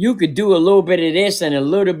 You could do a little bit of this and a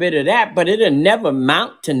little bit of that, but it'll never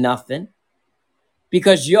amount to nothing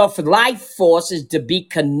because your life force is to be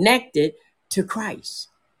connected to Christ.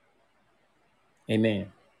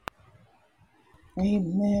 Amen.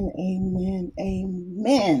 Amen. Amen.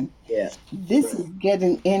 Amen. Yeah. This is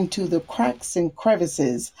getting into the cracks and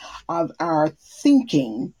crevices of our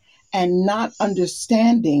thinking and not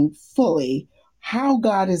understanding fully how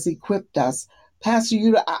God has equipped us. Pastor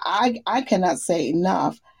Yuda, I cannot say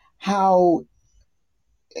enough how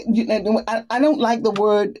I don't like the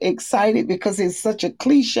word excited because it's such a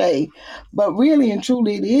cliche, but really and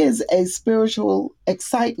truly it is a spiritual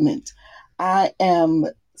excitement. I am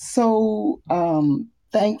so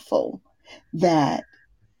thankful that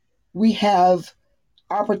we have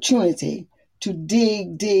opportunity to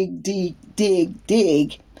dig,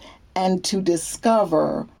 and to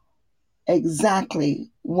discover exactly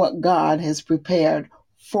what God has prepared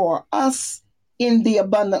for us in the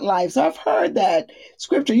abundant life. So I've heard that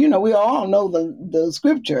scripture, we all know the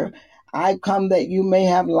scripture. I come that you may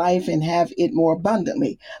have life and have it more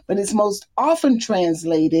abundantly. But it's most often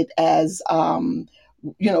translated as,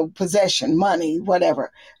 possession, money,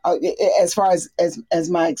 whatever. As far as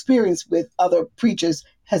my experience with other preachers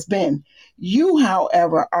has been, you,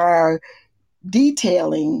 however, are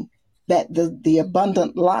detailing that the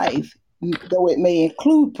abundant life, though it may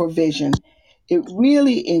include provision, it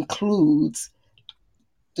really includes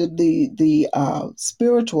the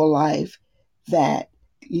spiritual life that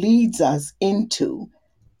leads us into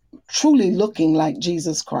truly looking like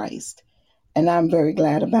Jesus Christ. And I'm very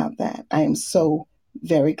glad about that. I am so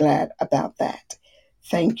very glad about that.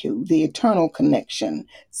 Thank you. The eternal connection,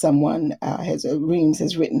 someone Reams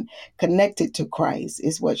has written, connected to Christ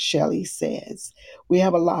is what Shelley says. We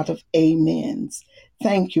have a lot of amens.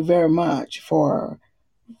 Thank you very much for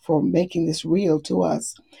making this real to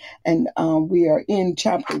us. And we are in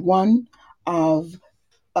chapter 1 of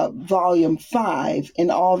volume 5, In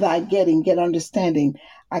All Thy Getting, Get Understanding.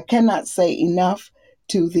 I cannot say enough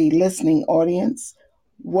to the listening audience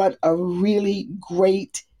what a really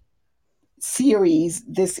great series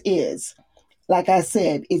this is. Like I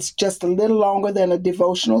said, it's just a little longer than a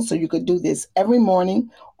devotional, so you could do this every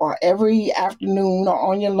morning or every afternoon or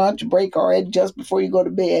on your lunch break or just before you go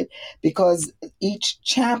to bed, because each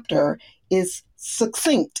chapter is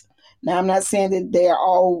succinct. Now, I'm not saying that they're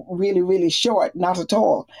all really, really short, not at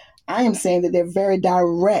all. I am saying that they're very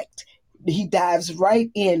direct. He dives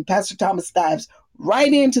right in, Pastor Thomas dives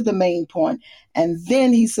right into the main point, and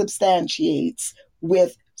then he substantiates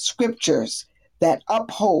with scriptures that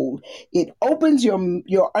uphold. It opens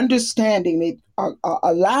your understanding. It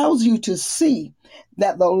allows you to see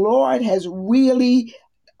that the Lord has really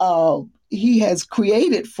He has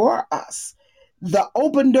created for us the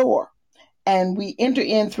open door, and we enter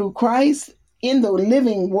in through Christ in the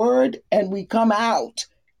living Word, and we come out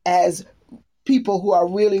as people who are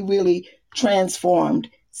really, really transformed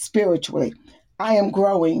spiritually. I am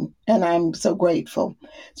growing and I'm so grateful.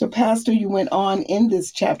 So, Pastor, you went on in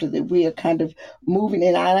this chapter that we are kind of moving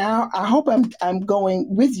in. I hope I'm going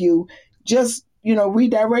with you. Just,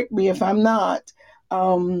 redirect me if I'm not.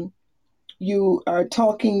 Um, you are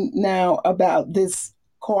talking now about this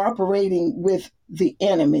cooperating with the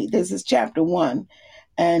enemy. This is chapter 1.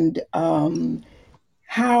 And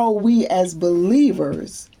how we as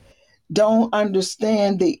believers don't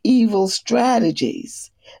understand the evil strategies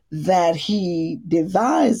that he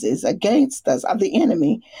devises against us, of the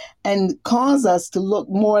enemy, and cause us to look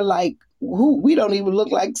more like who we don't even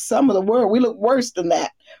look like some of the world. We look worse than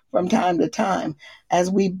that from time to time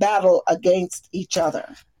as we battle against each other.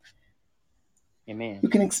 Amen. You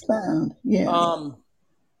can expound. Yeah.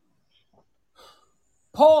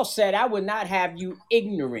 Paul said, I would not have you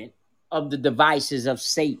ignorant of the devices of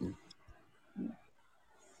Satan.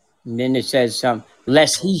 And then it says,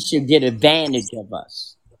 lest he should get advantage of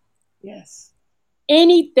us. Yes.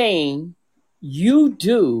 Anything you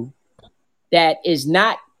do that is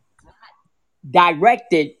not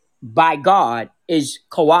directed by God is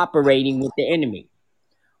cooperating with the enemy.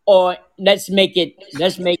 Or let's make it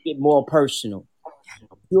more personal.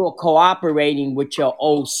 You're cooperating with your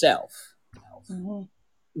old self Mhm.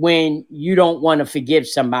 when you don't want to forgive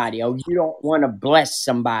somebody, or you don't want to bless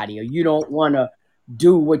somebody, or you don't want to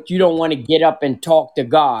do what you don't want to get up and talk to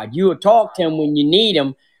God. You will talk to him when you need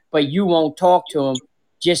him, but you won't talk to him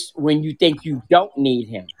just when you think you don't need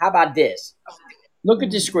him. How about this? Look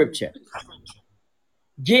at the Mhm. scripture.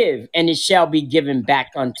 Give, and it shall be given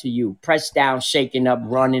back unto you. Pressed down, shaken up,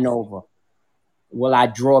 running over. Will I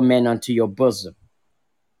draw men unto your bosom?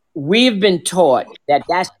 We've been taught that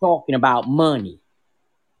that's talking about money.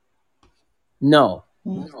 No,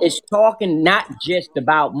 Mhm. it's talking not just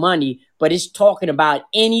about money, but it's talking about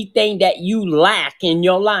anything that you lack in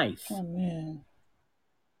your life. Amen.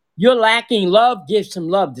 You're lacking love, give some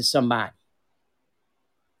love to somebody.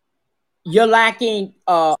 You're lacking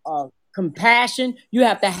Compassion, you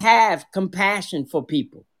have to have compassion for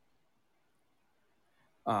people.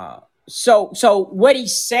 So what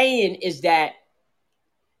he's saying is that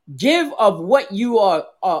give of what you are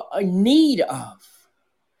in need of.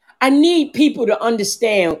 I need people to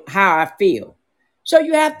understand how I feel. So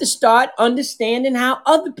you have to start understanding how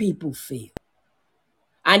other people feel.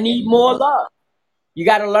 I need more love. You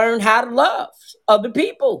got to learn how to love other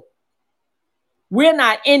people. We're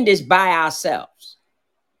not in this by ourselves.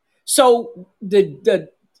 So the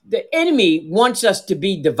enemy wants us to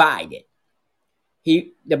be divided.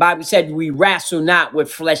 The Bible said we wrestle not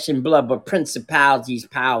with flesh and blood, but principalities,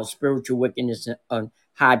 powers, spiritual wickedness on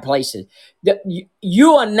high places.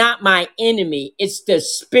 You are not my enemy. It's the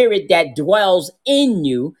spirit that dwells in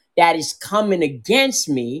you that is coming against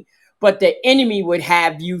me. But the enemy would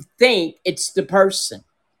have you think it's the person.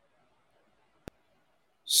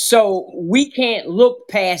 So we can't look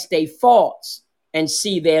past their faults and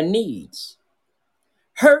see their needs.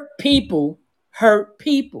 Hurt people hurt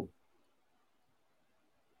people.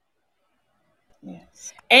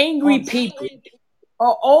 Yes. Angry people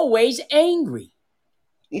are always angry.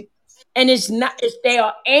 And they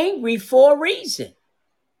are angry for a reason.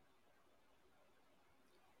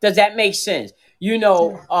 Does that make sense?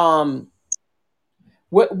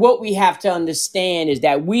 What we have to understand is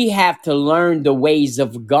that we have to learn the ways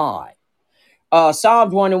of God.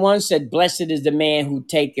 Psalms 1:1 said, "Blessed is the man who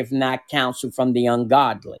taketh not counsel from the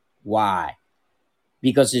ungodly." Why?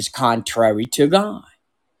 Because it's contrary to God.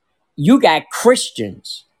 You got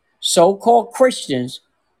Christians, so-called Christians,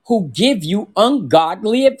 who give you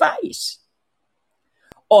ungodly advice,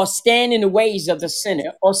 or stand in the ways of the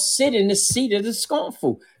sinner, or sit in the seat of the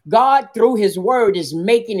scornful. God, through his word, is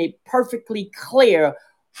making it perfectly clear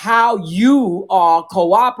how you are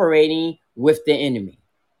cooperating with the enemy.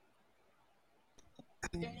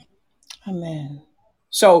 Amen.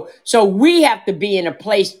 So we have to be in a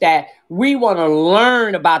place that we want to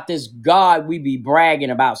learn about this God we be bragging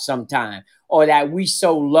about sometime, or that we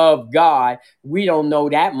so love God, we don't know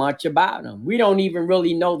that much about him. We don't even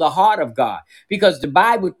really know the heart of God, because the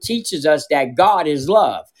Bible teaches us that God is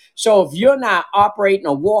love. So if you're not operating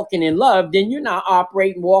or walking in love, then you're not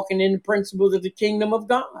operating, walking in the principles of the kingdom of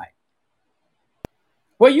God.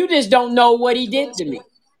 Well, you just don't know what he did to me.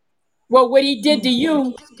 Well, what he did to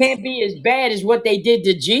you can't be as bad as what they did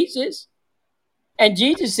to Jesus. And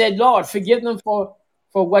Jesus said, Lord, forgive them for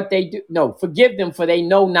what they do. No, forgive them, for they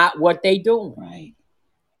know not what they do. Right.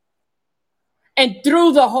 And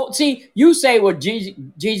through the whole, see, you say, well,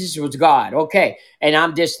 Jesus was God. Okay. And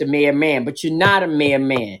I'm just a mere man, but you're not a mere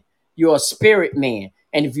man. You're a spirit man.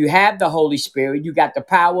 And if you have the Holy Spirit, you got the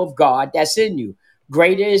power of God that's in you.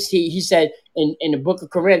 Greater is he said in the book of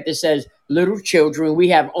Corinthians, it says, little children, we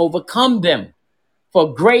have overcome them.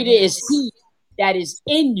 For greater is he that is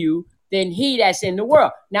in you than he that's in the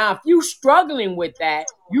world. Now, if you're struggling with that,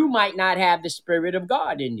 you might not have the Spirit of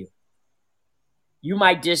God in you. You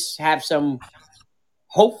might just have some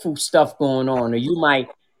hopeful stuff going on, or you might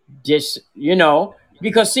just,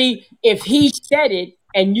 because see, if he said it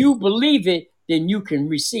and you believe it, then you can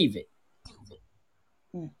receive it.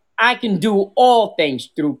 I can do all things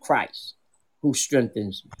through Christ who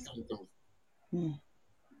strengthens me.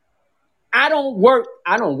 I don't work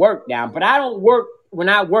now, but I don't work. When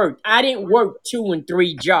I worked, I didn't work 2 and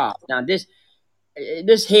 3 jobs. Now this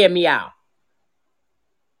hear me out.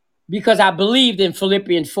 Because I believed in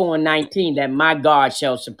Philippians 4:19 that my God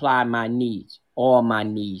shall supply my needs, all my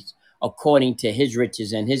needs, according to his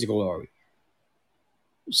riches and his glory.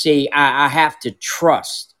 See, I have to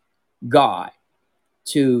trust God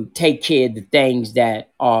to take care of the things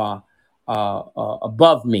that are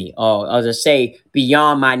above me, or as I say,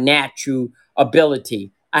 beyond my natural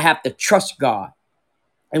ability. I have to trust God.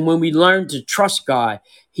 And when we learn to trust God,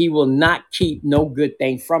 he will not keep no good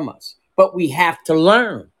thing from us. But we have to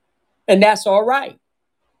learn. And that's all right.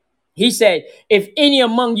 He said, if any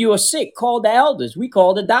among you are sick, call the elders. We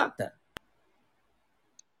call the doctor.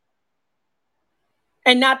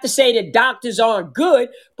 And not to say that doctors aren't good,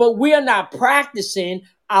 but we are not practicing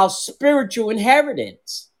our spiritual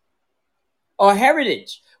inheritance or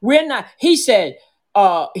heritage. We're not, he said,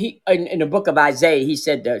 he in the book of Isaiah, he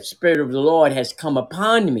said, the Spirit of the Lord has come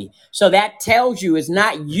upon me. So that tells you it's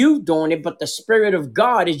not you doing it, but the Spirit of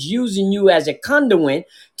God is using you as a conduit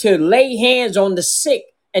to lay hands on the sick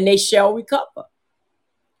and they shall recover.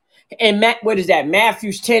 And what is that?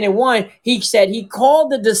 Matthew 10:1, he said he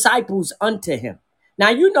called the disciples unto him. Now,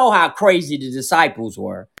 you know how crazy the disciples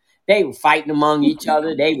were. They were fighting among each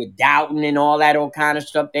other. They were doubting and all that old kind of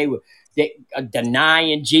stuff. They were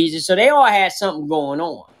denying Jesus. So they all had something going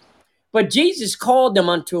on. But Jesus called them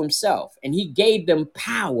unto himself, and he gave them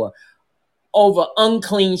power over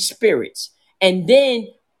unclean spirits. And then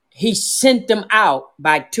he sent them out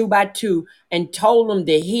by two and told them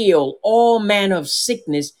to heal all manner of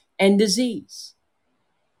sickness and disease.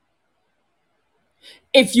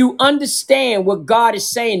 If you understand what God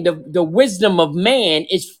is saying, the wisdom of man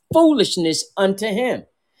is foolishness unto him.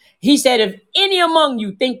 He said, if any among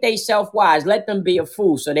you think they self-wise, let them be a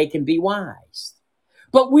fool so they can be wise.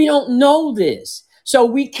 But we don't know this. So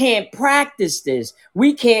we can't practice this.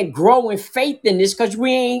 We can't grow in faith in this because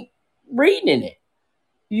we ain't reading it.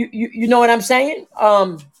 You know what I'm saying?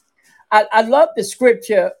 I love the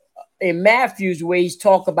scripture in Matthew's where he's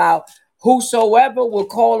talk about whosoever will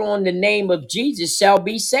call on the name of Jesus shall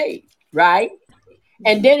be saved, right?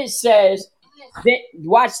 And then it says,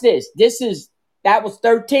 watch this. That was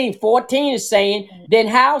 13. 14 is saying, then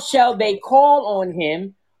how shall they call on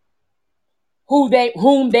him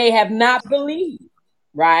whom they have not believed,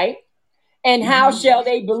 right? And how shall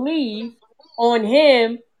they believe on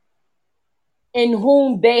him in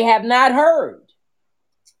whom they have not heard?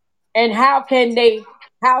 And how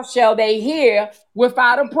shall they hear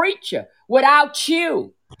without a preacher? Without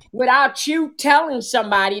you telling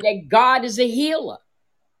somebody that God is a healer.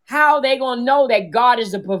 How are they going to know that God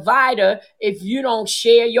is a provider if you don't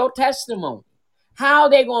share your testimony? How are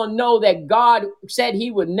they going to know that God said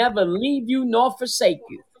he would never leave you nor forsake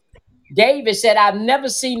you? David said, I've never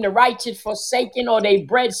seen the righteous forsaken or they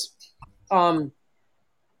bread. Oh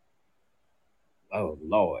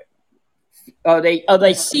Lord.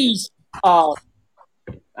 They cease.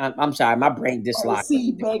 I'm sorry, my brain Or dislodged.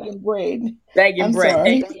 seed begging bread. Begging I'm bread.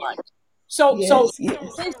 Thank sorry. you much. So Yes,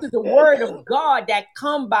 yes. this is the word of God that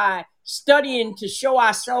come by studying to show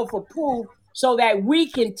ourselves approved so that we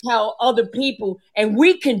can tell other people and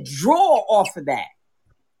we can draw off of that.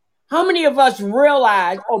 How many of us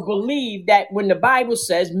realize or believe that when the Bible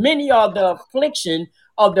says many are the affliction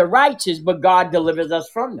of the righteous, but God delivers us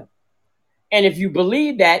from them? And if you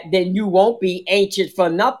believe that, then you won't be anxious for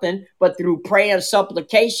nothing, but through prayer and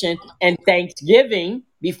supplication and thanksgiving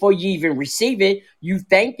before you even receive it, you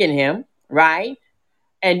thanking him, right?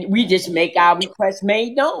 And we just make our requests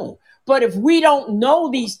made known. But if we don't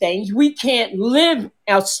know these things, we can't live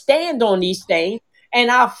or stand on these things, and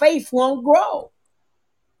our faith won't grow,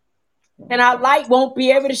 and our light won't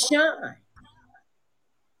be able to shine.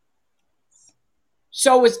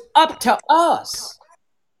 So it's up to us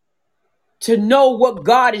to know what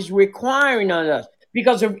God is requiring on us.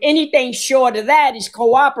 Because if anything short of that is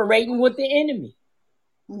cooperating with the enemy.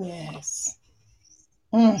 Yes.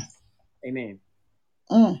 Mm, Amen.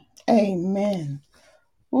 Amen.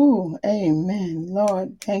 Ooh, amen.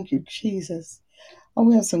 Lord, thank you, Jesus. Oh,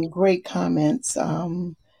 we have some great comments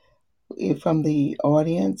from the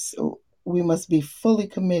audience. We must be fully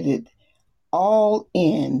committed, all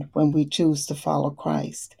in when we choose to follow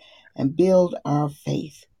Christ and build our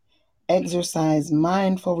faith. Exercise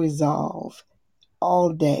mindful resolve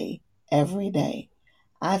all day, every day.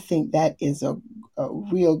 I think that is a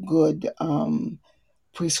real good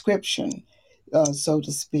prescription, so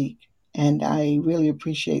to speak. And I really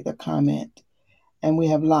appreciate the comment. And we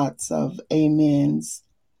have lots of amens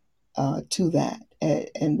to that.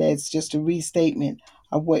 And that's just a restatement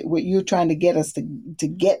of what you're trying to get us to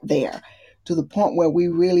get there, to the point where we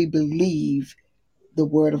really believe the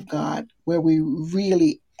Word of God, where we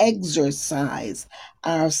really exercise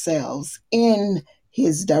ourselves in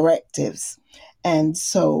His directives. And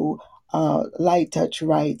so, Light Touch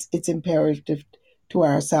writes, it's imperative to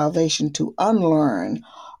our salvation to unlearn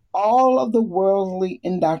all of the worldly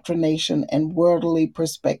indoctrination and worldly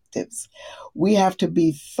perspectives. We have to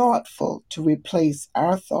be thoughtful to replace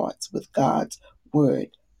our thoughts with God's word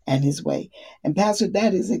and his way. And Pastor,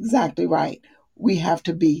 that is exactly right. We have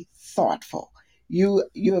to be thoughtful. You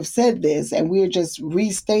have said this, and we're just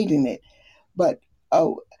restating it. But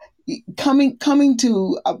oh, coming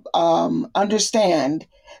to understand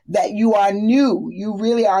that you are new, you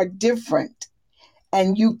really are different,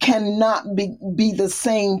 and you cannot be the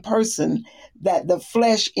same person that the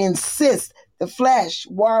flesh insists. The flesh,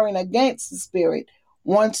 warring against the spirit,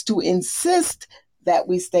 wants to insist that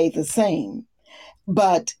we stay the same.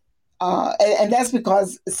 But and that's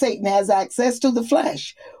because Satan has access to the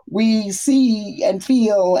flesh. We see and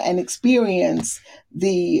feel and experience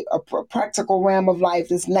the practical realm of life,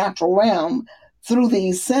 this natural realm, through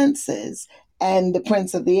these senses. And the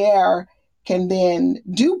prince of the air can then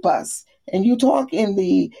dupe us. And you talk in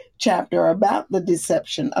the chapter about the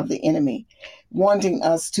deception of the enemy, wanting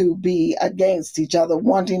us to be against each other,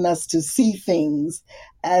 wanting us to see things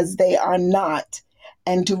as they are not,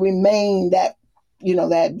 and to remain that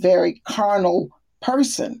that very carnal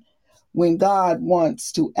person, when God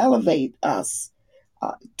wants to elevate us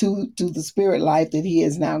to the spirit life that he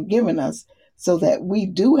has now given us, so that we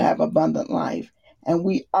do have abundant life and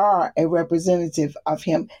we are a representative of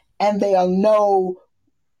him, and they'll know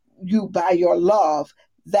you by your love.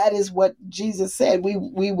 That is what Jesus said. We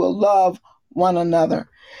will love one another.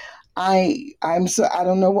 I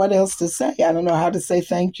don't know what else to say. I don't know how to say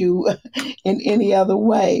thank you in any other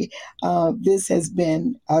way. This has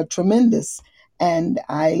been tremendous, and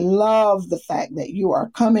I love the fact that you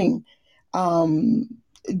are coming, um,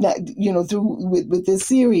 through with this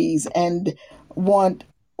series, and want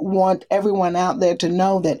want everyone out there to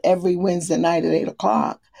know that every Wednesday night at 8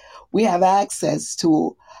 o'clock, we have access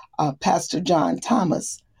to Pastor John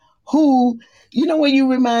Thomas, who, what you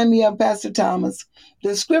remind me of, Pastor Thomas.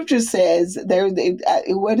 The scripture says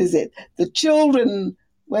what is it? The children,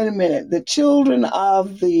 wait a minute, the children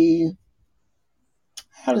of the,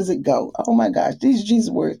 how does it go? Oh my gosh, these Jesus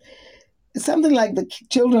words. It's something like the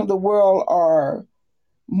children of the world are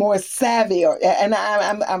more savvy, and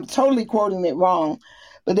I'm totally quoting it wrong,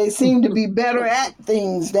 but they seem to be better at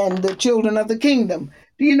things than the children of the kingdom.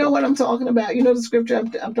 Do you know what I'm talking about? You know the scripture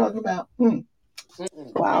I'm talking about?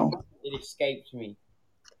 Wow. It escapes me.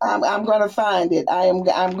 I'm going to find it. I'm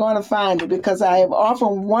going to find it, because I have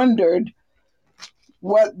often wondered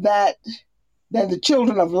what that the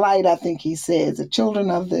children of light, I think he says, the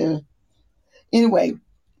children of the, anyway,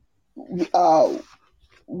 uh,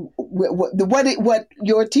 what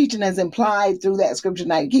your teaching has implied through that scripture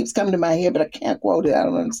tonight, it keeps coming to my head, but I can't quote it. I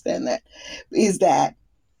don't understand that. Is that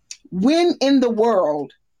when in the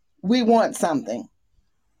world we want something,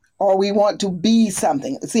 or we want to be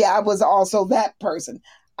something. See, I was also that person.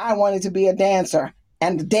 I wanted to be a dancer,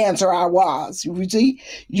 and the dancer I was. You see,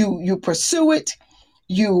 you pursue it.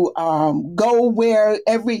 You go where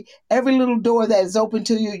every little door that is open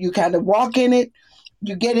to you, you kind of walk in it.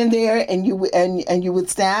 You get in there, and you would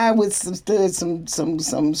stand with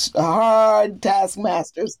some hard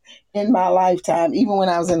taskmasters in my lifetime. Even when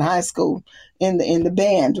I was in high school, in the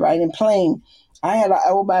band, right, and playing, I had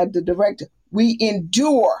by the director. We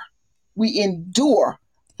endure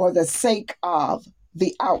for the sake of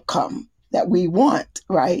the outcome that we want,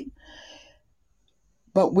 right?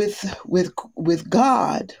 But with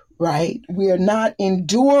God, right, we are not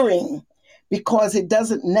enduring, because it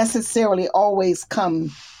doesn't necessarily always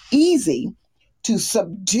come easy to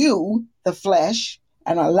subdue the flesh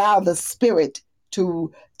and allow the spirit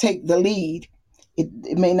to take the lead.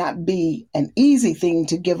 It may not be an easy thing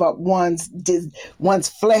to give up one's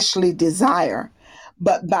fleshly desire,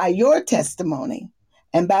 but by your testimony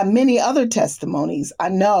and by many other testimonies, I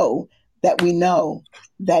know that we know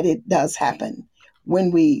that it does happen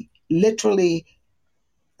when we literally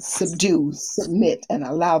subdue, submit, and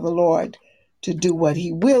allow the Lord to do what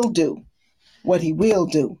He will do, what He will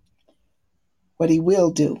do, what He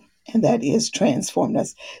will do, and that is transform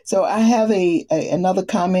us. So I have another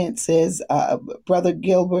comment, says Brother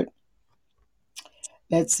Gilbert.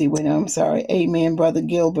 Let's see. Wait, I'm sorry. Amen, Brother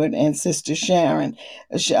Gilbert and Sister Sharon.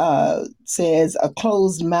 Says a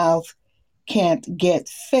closed mouth can't get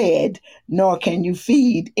fed, nor can you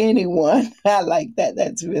feed anyone. I like that.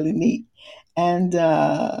 That's really neat. And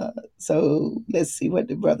so let's see what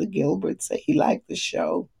did Brother Gilbert say. He liked the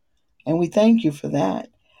show, and we thank you for that.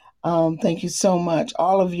 Thank you so much,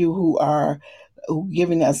 all of you who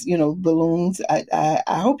giving us, balloons. I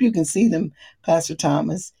hope you can see them, Pastor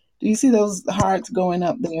Thomas. Do you see those hearts going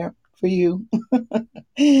up there for you?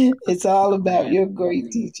 It's all about your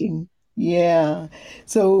great teaching. Yeah.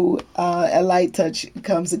 So a light touch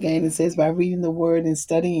comes again and says, by reading the word and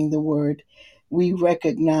studying the word, we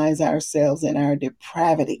recognize ourselves and our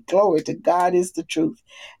depravity. Glory to God is the truth,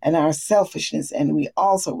 and our selfishness. And we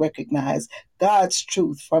also recognize God's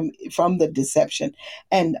truth from the deception.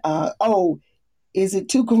 And is it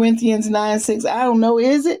 2 Corinthians 9:6? I don't know.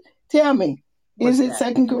 Is it? Tell me. Is What's it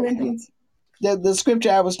that? 2 Corinthians? The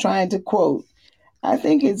scripture I was trying to quote. I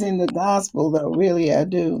think it's in the gospel, though. Really, I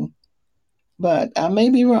do, but I may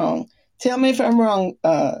be wrong. Tell me if I'm wrong,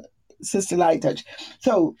 Sister Light Touch.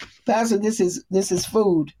 So, Pastor, this is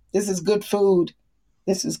food. This is good food.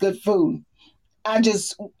 This is good food.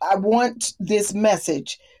 I want this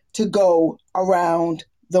message to go around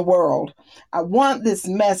the world. I want this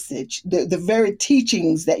message, the very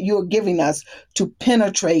teachings that you're giving us, to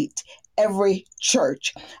penetrate every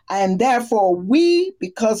church. And therefore, we,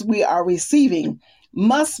 because we are receiving,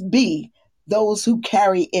 must be those who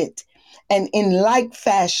carry it. And in like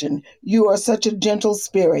fashion, you are such a gentle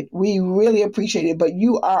spirit. We really appreciate it. But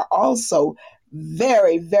you are also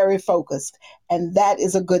very, very focused. And that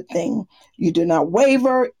is a good thing. You do not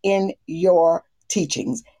waver in your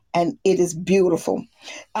teachings, and it is beautiful.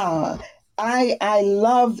 Uh, I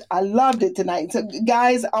loved it tonight. So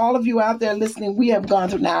guys, all of you out there listening, we have gone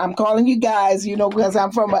through, now I'm calling you guys, because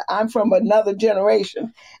I'm from another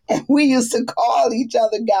generation, and we used to call each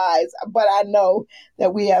other guys, but I know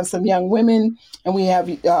that we have some young women, and we have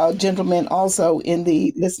gentlemen also in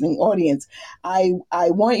the listening audience. I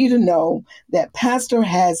want you to know that Pastor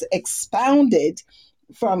has expounded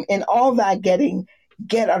from In All Thy Getting,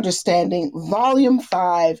 Get Understanding, Volume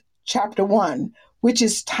 5, Chapter 1, which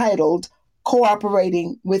is titled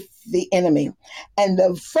Cooperating with the Enemy. And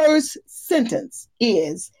the first sentence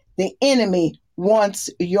is, the enemy wants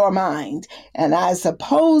your mind. And I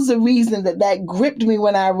suppose the reason that gripped me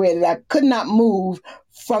when I read it, I could not move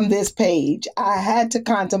from this page. I had to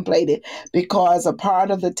contemplate it, because a part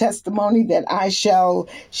of the testimony that I shall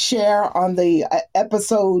share on the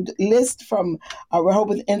episode list from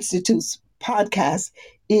Rehoboth Institute's podcast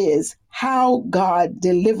is how God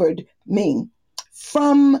delivered me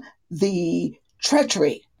from the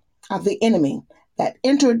treachery of the enemy that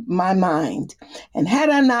entered my mind. And had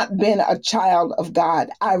I not been a child of God,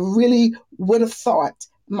 I really would have thought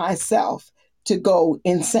myself to go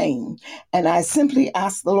insane. And I simply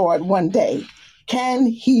asked the Lord one day, can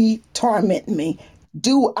he torment me?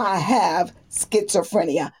 Do I have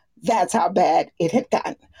schizophrenia? That's how bad it had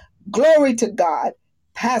gotten. Glory to God,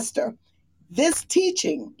 Pastor. This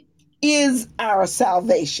teaching is our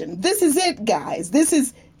salvation. This is it, guys. This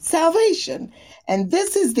is salvation. And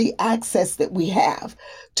this is the access that we have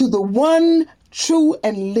to the one true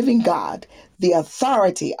and living God, the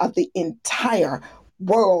authority of the entire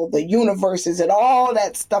world, the universes, and all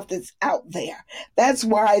that stuff that's out there. That's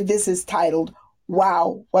why this is titled,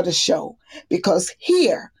 Wow, What a Show. Because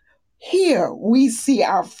here we see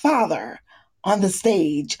our Father on the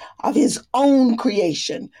stage of his own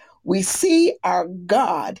creation. We see our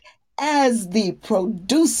God as the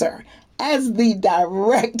producer, as the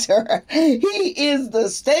director. He is the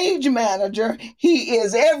stage manager. He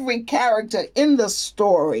is every character in the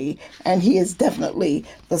story, and he is definitely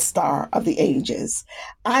the star of the ages.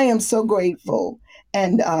 I am so grateful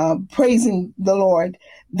and praising the Lord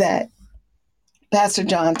that Pastor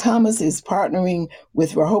John Thomas is partnering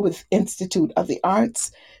with Rehoboth Institute of the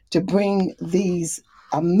Arts to bring these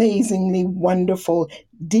amazingly wonderful,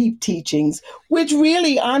 deep teachings, which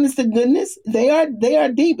really, honest to goodness, they are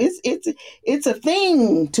deep. It's a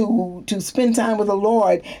thing to spend time with the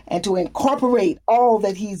Lord and to incorporate all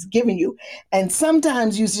that He's given you. And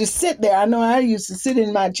sometimes you just sit there. I know I used to sit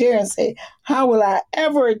in my chair and say, "How will I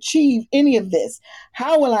ever achieve any of this?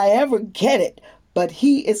 How will I ever get it?" But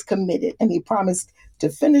he is committed, and he promised to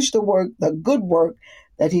finish the work, the good work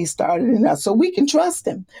that he started in us. So we can trust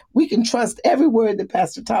him. We can trust every word that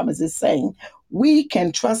Pastor Thomas is saying. We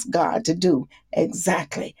can trust God to do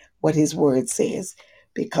exactly what his word says,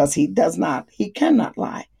 because he cannot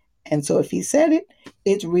lie. And so if he said it,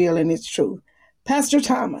 it's real and it's true. Pastor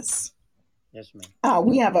Thomas, Yes, ma'am.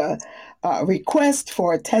 we have a request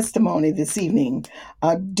for a testimony this evening.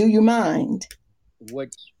 Do you mind? What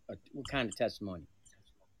kind of testimony?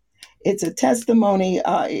 It's a testimony.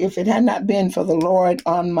 If it had not been for the Lord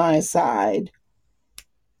on my side,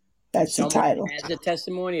 that's the Someone title. has a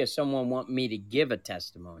testimony, or someone want me to give a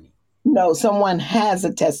testimony? No, someone has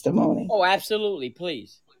a testimony. Oh, absolutely,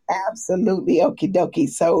 please. Absolutely. Okie dokie.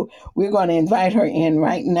 So we're going to invite her in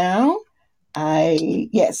right now.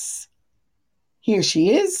 Yes, here she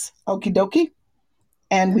is. Okie dokie.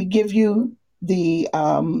 And we give you the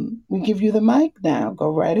mic now. Go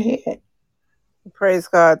right ahead. Praise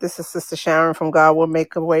God. This is Sister Sharon from God Will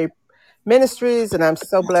Make a Way Ministries, and I'm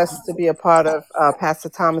so blessed to be a part of Pastor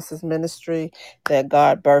Thomas's ministry that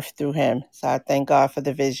God birthed through him. So I thank God for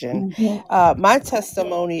the vision. Mhm. My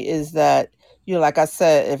testimony is that, like I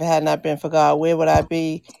said, if it had not been for God, where would I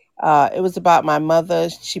be? It was about my mother.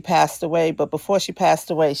 She passed away, but before she passed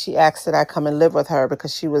away, she asked that I come and live with her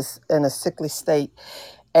because she was in a sickly state.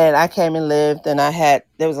 And I came and lived, and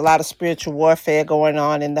there was a lot of spiritual warfare going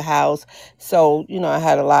on in the house. So, I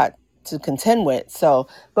had a lot to contend with. So,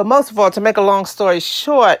 but most of all, to make a long story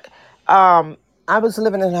short, I was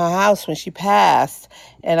living in her house when she passed,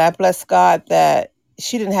 and I bless God that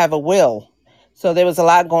she didn't have a will. So there was a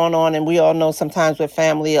lot going on, and we all know sometimes with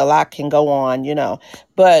family, a lot can go on.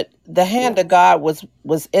 But the hand of God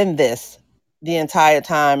was in this the entire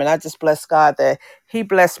time, and I just bless God that He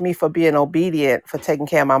blessed me for being obedient, for taking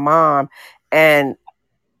care of my mom. And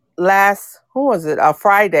who was it?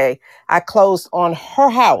 Friday, I closed on her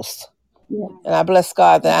house, and I bless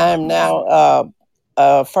God that I am now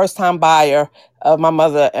a first time buyer of my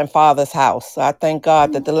mother and father's house. So I thank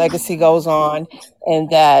God that the legacy goes on, and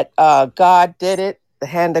that God did it. The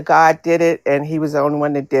hand of God did it, and He was the only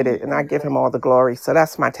one that did it. And I give Him all the glory. So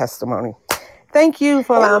that's my testimony. Thank you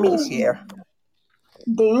for allowing me to Oh, share.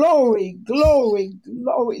 glory, glory,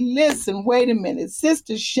 glory. Listen, wait a minute.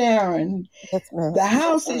 Sister Sharon, Yes, ma'am. the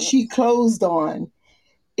house that she closed on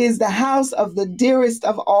is the house of the dearest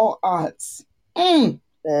of all aunts. Mm.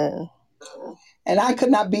 Amen. And I could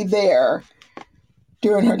not be there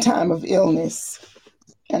during her time of illness.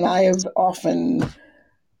 And I have often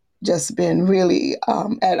just been really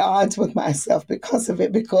at odds with myself because of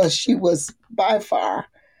it, because she was by far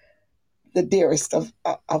the dearest of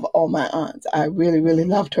all my aunts. I really, really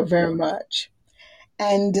loved her very much.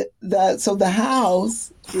 And the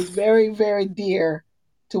house is very, very dear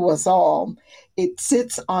to us all. It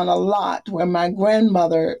sits on a lot where my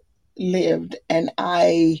grandmother lived, and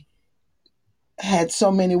I had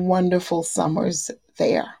so many wonderful summers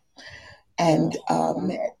there. And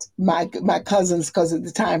met my cousins, because at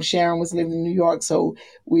the time Sharon was living in New York, so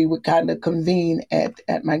we would kind of convene at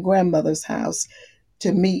my grandmother's house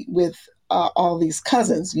to meet with all these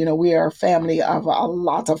cousins. You know, we are a family of a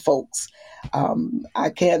lot of folks. I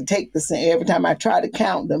can't take the same. Every time I try to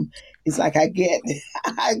count them, it's like I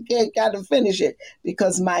can't kind of finish it,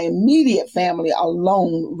 because my immediate family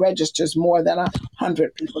alone registers more than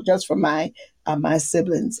 100 people just for my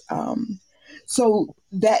siblings. So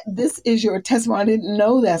that this is your testimony. I didn't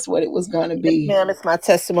know that's what it was going to Yes, be. ma'am. It's my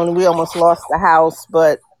testimony. We almost lost the house,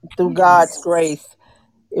 but through God's Yes. grace,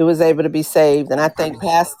 it was able to be saved. And I thank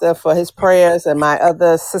Pastor for his prayers and my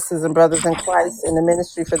other sisters and brothers in Christ in the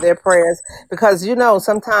ministry for their prayers. Because,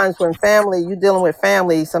 sometimes when you're dealing with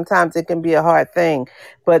family, sometimes it can be a hard thing,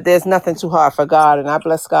 but there's nothing too hard for God. And I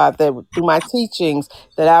bless God that through my teachings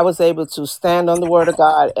that I was able to stand on the word of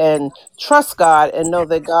God and trust God and know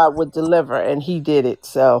that God would deliver, and he did it.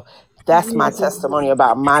 So that's my Jesus. testimony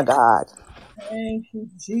about my God. Thank you,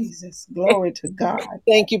 Jesus. Glory to God.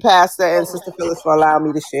 Thank you, Pastor and Sister Phyllis, for allowing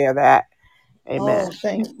me to share that. Amen. Oh,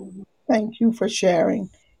 thank you. Thank you for sharing.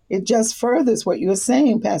 It just furthers what you're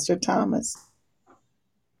saying, Pastor Thomas,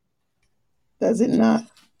 does it not?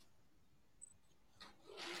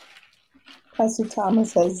 Pastor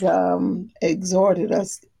Thomas has exhorted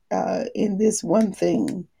us in this one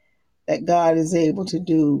thing, that God is able to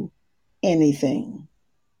do anything.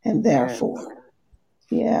 And Amen. therefore,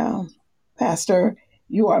 yeah, Pastor,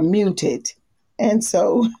 you are muted. And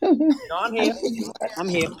so, No, I'm here. I'm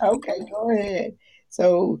here. okay, go ahead.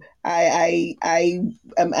 So I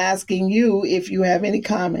am asking you if you have any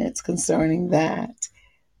comments concerning that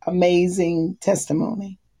amazing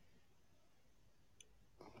testimony.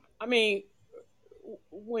 I mean,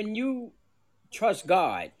 when you trust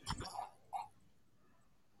God,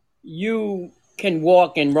 you can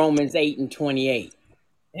walk in Romans 8 and 28.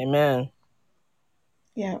 Amen.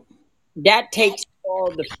 Yeah. That takes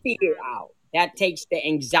all the fear out. That takes the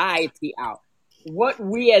anxiety out. What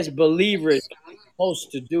we as believers are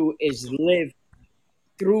supposed to do is live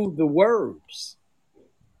through the words.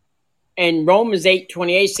 And Romans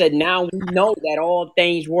 8:28 said, now we know that all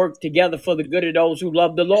things work together for the good of those who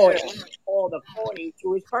love the Lord, all according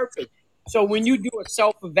to his purpose. So when you do a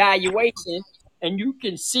self-evaluation and you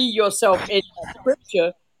can see yourself in that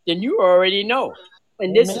scripture, then you already know.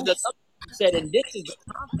 And this is Amen. the said, and this is the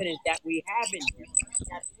confidence that we have in him,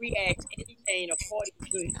 that we ask anything according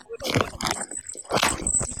to his will.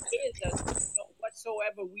 He hears us,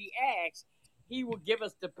 whatsoever we ask, he will give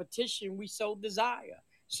us the petition we so desire.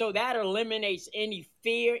 So that eliminates any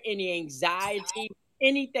fear, any anxiety,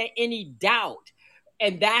 anything, any doubt.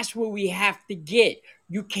 And that's where we have to get.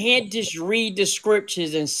 You can't just read the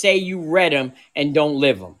scriptures and say you read them and don't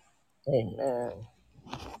live them. Amen.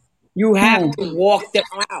 You have Hmm. to walk them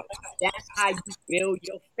out. That's how you build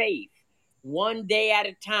your faith. One day at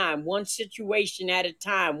a time, one situation at a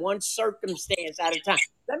time, one circumstance at a time.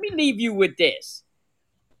 Let me leave you with this.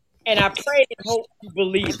 And I pray and hope you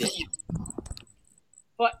believe this.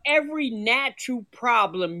 For every natural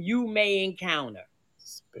problem you may encounter,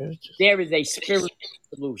 Spiritual. there is a spiritual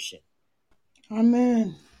solution.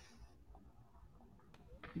 Amen.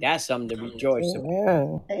 That's something to rejoice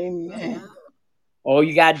about. Amen. Amen. All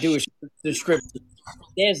you got to do is the scripture.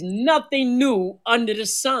 There's nothing new under the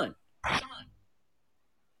sun.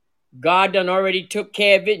 God done already took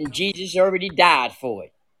care of it, and Jesus already died for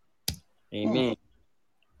it. Amen.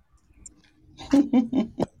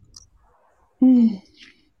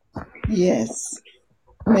 Yes.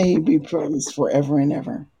 May you be praised forever and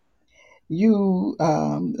ever. You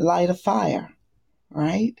light a fire,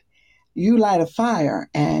 right? You light a fire,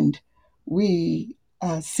 and we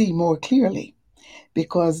see more clearly,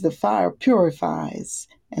 because the fire purifies.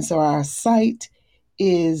 And so our sight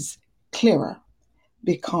is clearer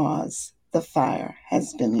because the fire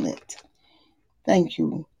has been lit. Thank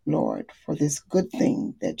you. Lord, for this good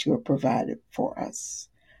thing that you have provided for us.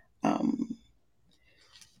 Um,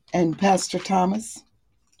 and Pastor Thomas,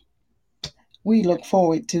 we look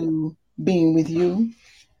forward to being with you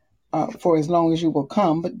for as long as you will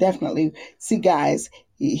come. But definitely, see, guys,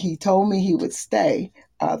 he told me he would stay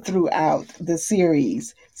throughout the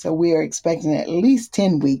series. So we are expecting at least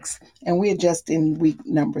 10 weeks, and we're just in week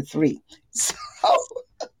number 3. So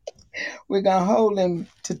we're going to hold him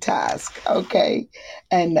to task, okay?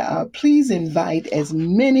 And please invite as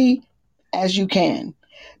many as you can,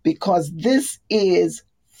 because this is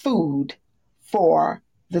food for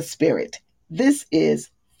the spirit. This is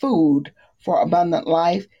food for abundant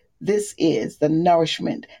life. This is the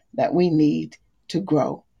nourishment that we need to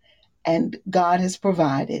grow. And God has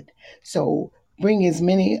provided. So bring as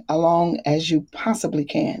many along as you possibly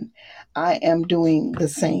can. I am doing the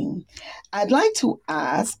same. I'd like to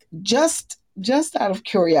ask, just out of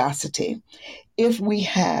curiosity, if we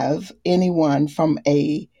have anyone from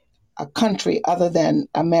a country other than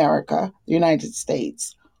America, the United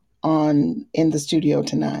States, on in the studio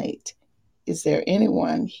tonight. Is there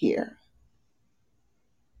anyone here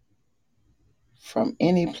from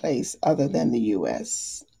any place other than the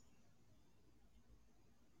U.S.?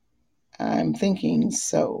 I'm thinking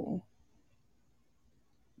so.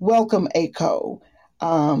 Welcome, Ako.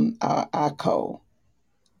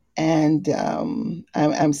 And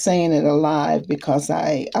I'm saying it alive because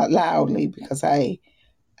loudly because I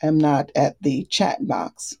am not at the chat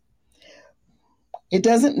box. It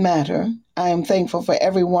doesn't matter. I am thankful for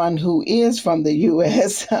everyone who is from the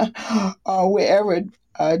U.S. or wherever.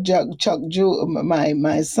 Chuck Jewel,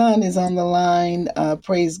 my son is on the line.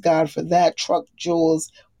 Praise God for that. Truck Jules,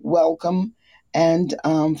 welcome. And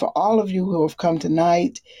for all of you who have come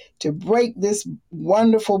tonight to break this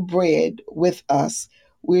wonderful bread with us,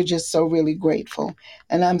 we're just so really grateful.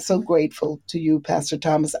 And I'm so grateful to you, Pastor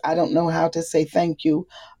Thomas. I don't know how to say thank you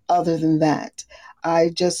other than that. I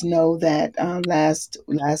just know that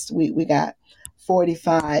last week we got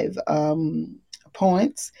 45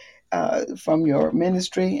 points from your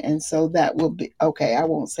ministry, and so that will be okay. I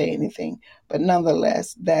won't say anything, but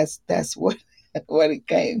nonetheless, that's what what it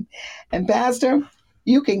came. And Pastor,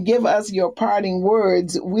 you can give us your parting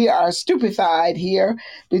words. We are stupefied here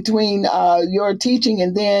between your teaching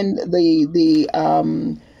and then the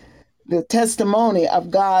testimony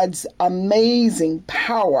of God's amazing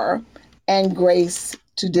power and grace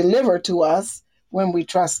to deliver to us when we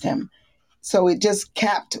trust Him. So it just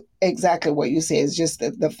capped exactly what you said. It's just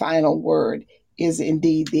that the final word is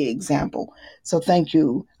indeed the example. So thank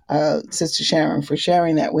you, Sister Sharon, for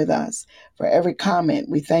sharing that with us. For every comment,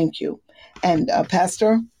 we thank you. And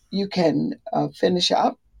Pastor, you can finish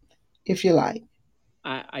up if you like.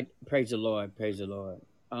 I praise the Lord. Praise the Lord.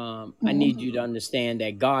 I need you to Mhm. understand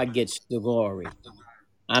that God gets the glory.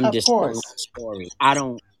 I'm Of just telling course. the story. I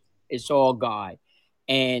don't. It's all God.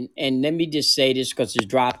 And let me just say this because it's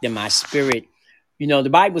dropped in my spirit. You know, the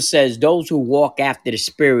Bible says those who walk after the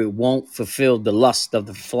Spirit won't fulfill the lust of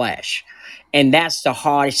the flesh, and that's the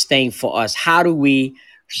hardest thing for us. How do we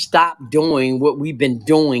stop doing what we've been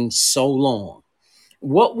doing so long?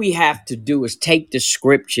 What we have to do is take the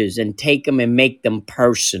scriptures and take them and make them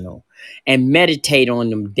personal and meditate on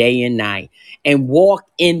them day and night and walk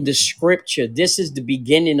in the scripture. This is the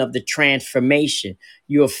beginning of the transformation.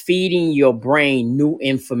 You're feeding your brain new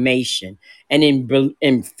information, and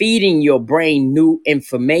in feeding your brain new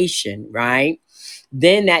information, right,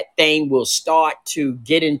 then that thing will start to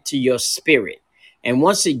get into your spirit. And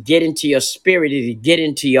once it get into your spirit, it'll get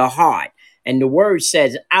into your heart. And the word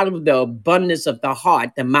says, out of the abundance of the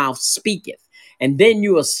heart, the mouth speaketh. And then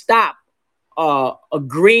you will stop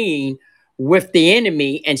agreeing with the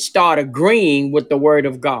enemy and start agreeing with the word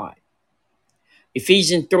of God.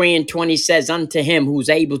 Ephesians 3 and 20 says, unto him who's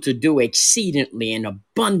able to do exceedingly and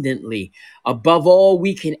abundantly above all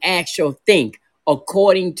we can ask or think,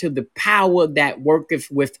 according to the power that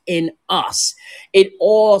worketh within us. It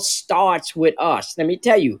all starts with us. Let me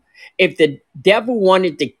tell you, if the devil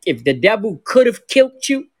wanted to, if the devil could have killed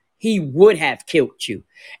you, he would have killed you.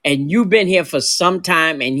 And you've been here for some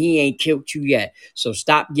time and he ain't killed you yet. So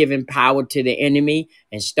stop giving power to the enemy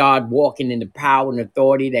and start walking in the power and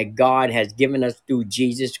authority that God has given us through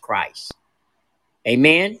Jesus Christ.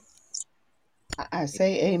 Amen. I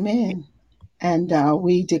say amen. And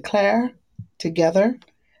we declare together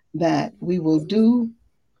that we will do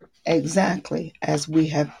exactly uh, as we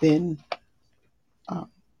have been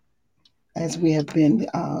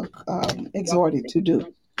exhorted to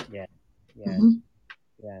do. Yes, yes, Mhm.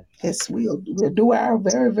 yes. Yes, we'll do our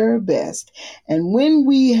very very best. And when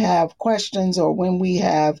we have questions or when we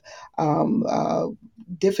have um, uh,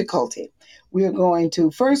 difficulty. We're going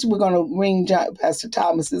to first we're going to ring Pastor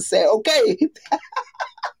Thomas and say, "Okay, I'm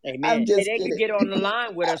Amen. Hey, just they could kidding." get on the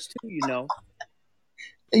line with us too, you know.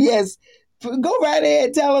 Yes, go right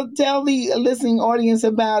ahead. Tell the listening audience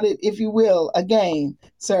about it, if you will. Again,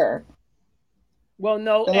 sir, Well,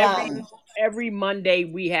 no, the line. every Monday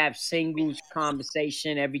we have singles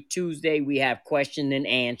conversation. Every Tuesday we have question and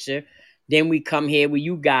answer. Then we come here with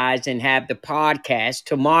you guys and have the podcast.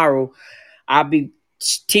 Tomorrow I'll be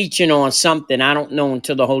teaching on something. I don't know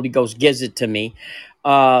until the Holy Ghost gives it to me.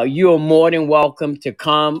 You are more than welcome to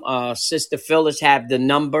come. Sister Phyllis have the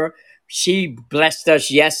number. She blessed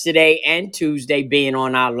us yesterday and Tuesday being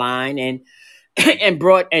on our line and and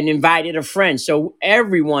brought and invited a friend. So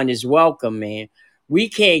everyone is welcome, man. We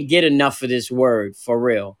can't get enough of this word for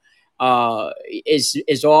real.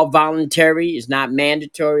 It's all voluntary. It's not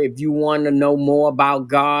mandatory. If you want to know more about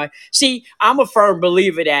God, see, I'm a firm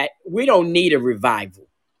believer that we don't need a revival.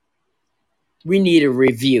 We need a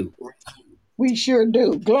review We sure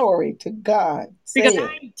do. Glory to God. because Say I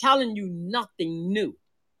it. ain't telling you nothing new.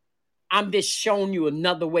 I'm just showing you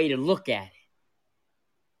another way to look at it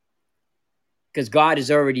because God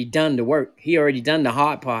has already done the work. He already done the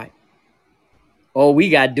hard part. All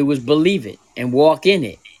we got to do is believe it and walk in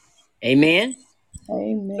it. Amen. So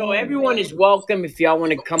Amen. everyone is welcome if y'all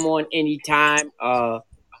want to come on anytime. I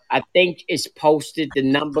think it's posted the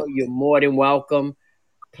number. You're more than welcome.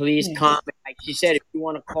 Please Yes. comment. Like she said, if you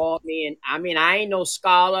want to call me, and I mean, I ain't no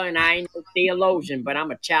scholar and I ain't no theologian, but I'm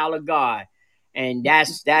a child of God, and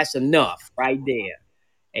that's enough right there.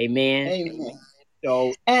 Amen. Amen.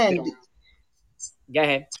 So And go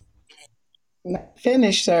ahead.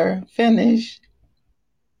 finish, sir. Finish.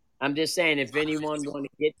 I'm just saying, if anyone want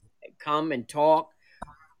to come and talk,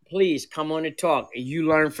 please come on and talk. You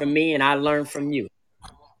learn from me, and I learn from you.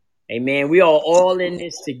 Amen. We are all in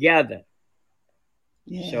this together.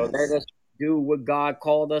 So let Yes. us do what God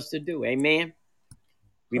called us to do. Amen.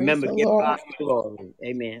 Praise Remember, the give Lord. God the glory.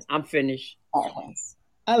 Amen. I'm finished. Always.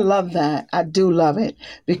 I love that. I do love it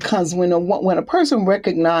because when a person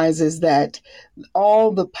recognizes that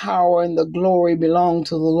all the power and the glory belong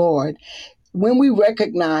to the Lord, when we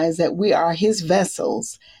recognize that we are his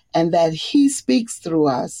vessels and that he speaks through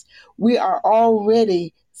us, we are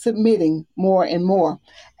already submitting more and more.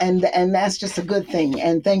 And that's just a good thing.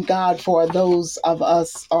 And thank God for those of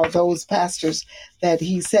us or those pastors that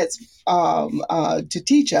he sets to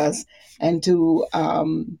teach us and to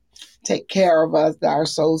take care of us, our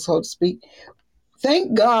souls, so to speak.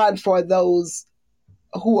 Thank God for those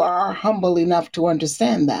who are humble enough to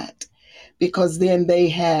understand that, because then they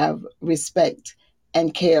have respect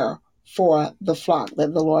and care for the flock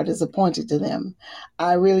that the Lord has appointed to them.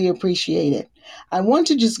 I really appreciate it. I want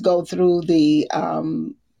to just go through the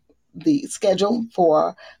schedule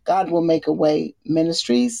for God Will Make a Way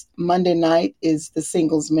Ministries. Monday night is the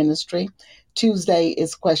singles ministry. Tuesday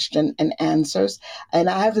is question and answers. And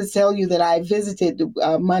I have to tell you that I visited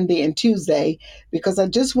Monday and Tuesday because I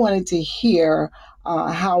just wanted to hear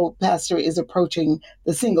how Pastor is approaching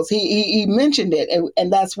the singles. He mentioned it,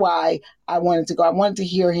 and that's why I wanted to go. I wanted to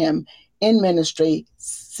hear him in ministry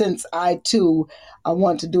since I too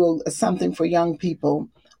want to do something for young people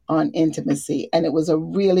on intimacy, and it was a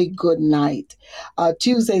really good night.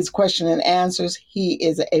 Tuesday's question and answers. He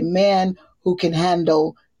is a man who can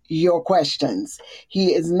handle your questions.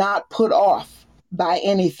 He is not put off by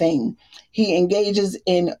anything. He engages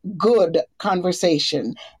in good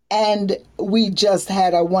conversation. And we just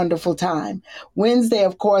had a wonderful time. Wednesday,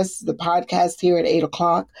 of course, the podcast here at 8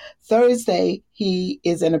 o'clock. Thursday, he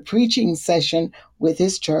is in a preaching session with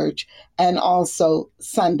his church, and also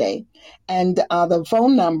Sunday. And the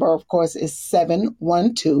phone number, of course, is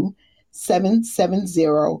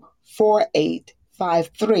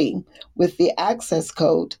 712-770-4853 with the access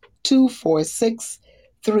code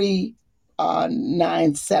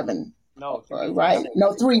 246397. No, Right? 347.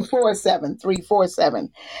 No,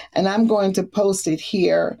 347. And I'm going to post it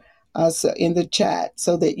here so in the chat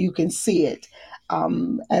so that you can see it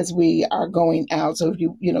as we are going out. So if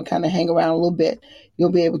you kind of hang around a little bit,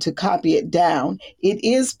 you'll be able to copy it down. It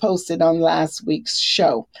is posted on last week's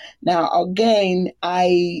show. Now, again,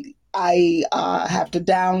 I have to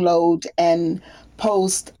download and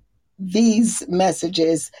post these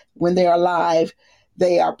messages when they are live.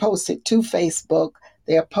 They are posted to Facebook.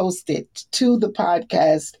 They are posted to the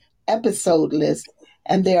podcast episode list,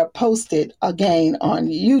 and they are posted again on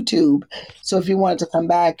YouTube. So if you want to come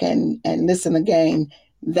back and listen again,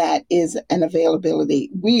 that is an availability.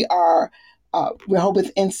 We are Rehoboth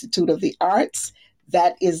Institute of the Arts.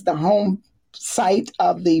 That is the home site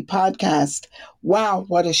of the podcast. Wow,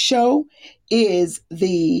 what a show is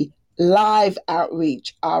the live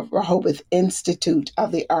outreach of Rehoboth Institute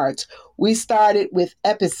of the Arts. We started with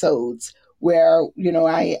episodes where,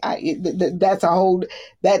 that's a whole,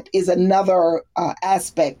 that is another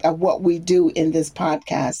aspect of what we do in this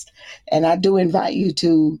podcast. And I do invite you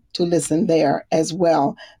to listen there as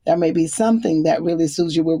well. There may be something that really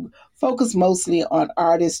suits you. We're focused mostly on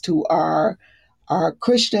artists who are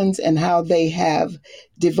Christians and how they have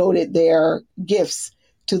devoted their gifts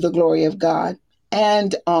to the glory of God,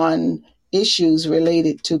 and on issues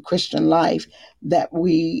related to Christian life that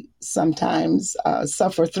we sometimes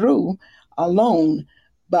suffer through alone.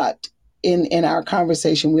 But in our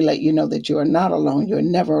conversation, we let you know that you are not alone. You're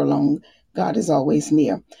never alone. God is always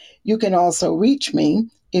near. You can also reach me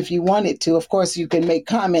if you wanted to. Of course, you can make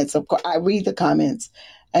comments. Of course, I read the comments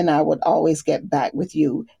and I would always get back with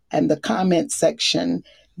you. And the comment section,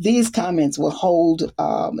 these comments will hold,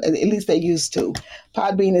 at least they used to.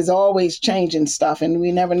 Podbean is always changing stuff, and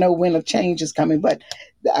we never know when a change is coming, but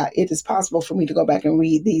it is possible for me to go back and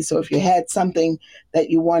read these. So if you had something that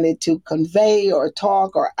you wanted to convey or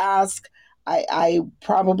talk or ask, I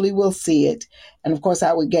probably will see it. And of course,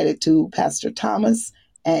 I would get it to Pastor Thomas,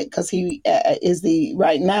 because he is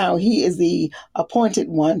right now, he is the appointed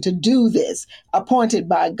one to do this, appointed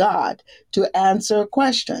by God to answer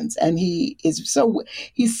questions. And he's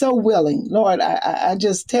so willing. Lord, I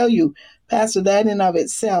just tell you, Pastor, that in of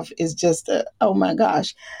itself is just, oh my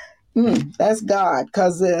gosh, that's God,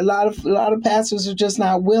 because a lot of pastors are just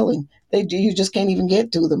not willing. You just can't even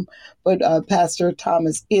get to them. But Pastor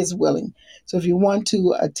Thomas is willing. So if you want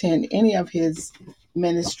to attend any of his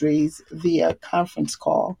ministries via conference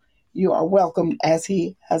call, you are welcome, as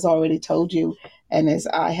he has already told you, and as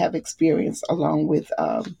I have experienced along with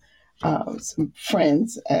some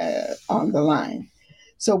friends on the line.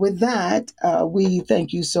 So with that, we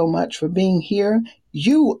thank you so much for being here.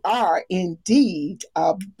 You are indeed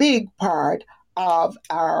a big part of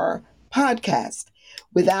our podcast.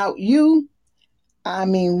 Without you, I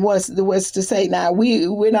mean, what's to say now?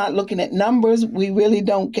 We're not looking at numbers. We really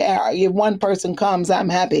don't care. If one person comes, I'm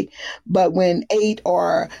happy. But when 8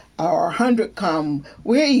 or 100 come,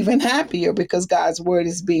 we're even happier, because God's word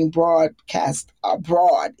is being broadcast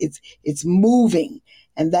abroad. It's moving,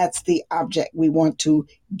 and that's the object. We want to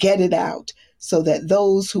get it out so that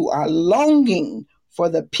those who are longing for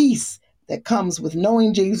the peace that comes with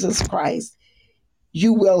knowing Jesus Christ,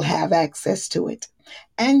 you will have access to it.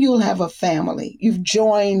 And you'll have a family. You've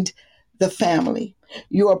joined the family.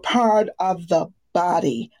 You are part of the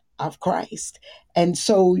body of Christ. And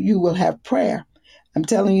so you will have prayer. I'm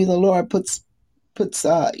telling you, the Lord puts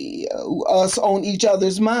us on each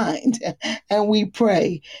other's mind, and we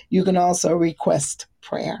pray. You can also request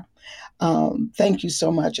prayer. Thank you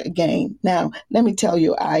so much again. Now, let me tell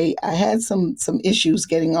you, I had some issues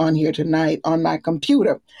getting on here tonight on my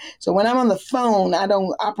computer. So when I'm on the phone, I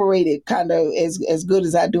don't operate it kind of as good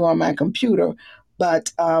as I do on my computer.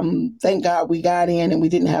 But thank God we got in and we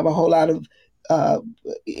didn't have a whole lot of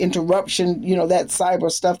interruption, that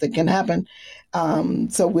cyber stuff that can happen.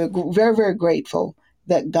 So we're very, very grateful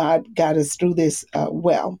that God got us through this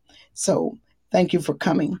well. So thank you for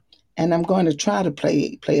coming. And I'm going to try to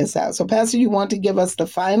play us out. So, Pastor, you want to give us the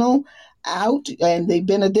final out and the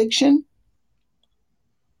benediction?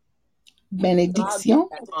 Benediction.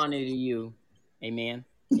 Honor to you. Amen.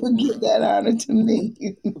 You give that honor to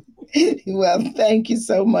me. Well, thank you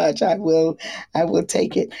so much. I will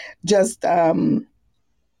take it. Just 1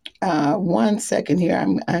 second here.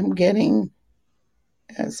 I'm getting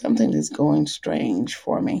something that's going strange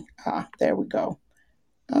for me. There we go.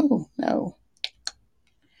 Oh no.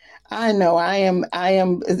 I know I am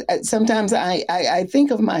sometimes I think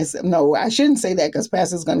of myself. No, I shouldn't say that, because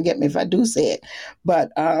Pastor's going to get me if I do say it. But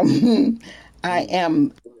I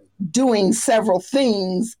am doing several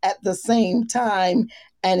things at the same time,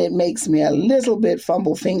 and it makes me a little bit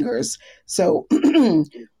fumble fingers. So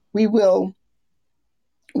we will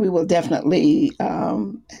definitely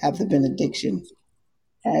have the benediction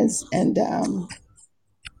as and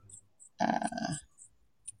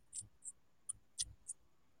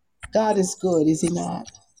God is good, is he not?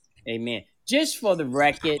 Amen. Just for the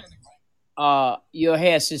record, your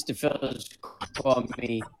hair sister Phyllis called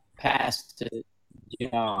me Pastor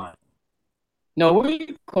John. No, what do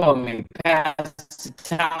you call me? Pastor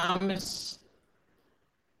Thomas?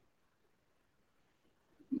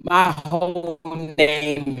 My whole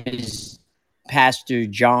name is Pastor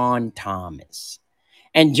John Thomas.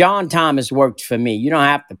 And John Thomas worked for me. You don't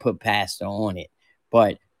have to put pastor on it,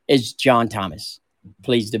 but it's John Thomas.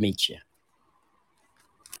 Pleased to meet you.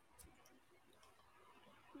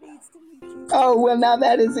 Oh, well, now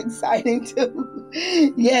that is exciting too.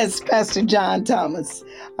 Yes, Pastor John Thomas.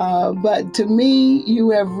 But to me,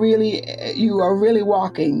 you are really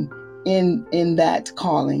walking in that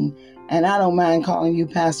calling, and I don't mind calling you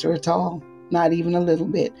pastor at all, not even a little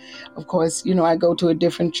bit. Of course, I go to a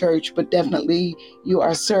different church, but definitely you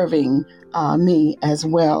are serving me as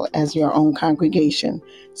well as your own congregation.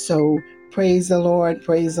 So praise the Lord,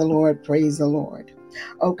 praise the Lord, praise the Lord.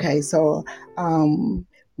 Okay, so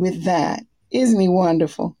with that, isn't he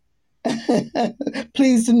wonderful?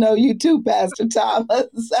 Pleased to know you too, Pastor Thomas.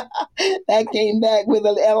 That came back with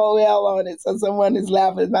an LOL on it. So someone is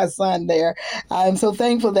laughing at my son there. I'm so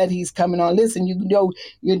thankful that he's coming on. Listen,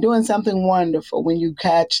 you're doing something wonderful when you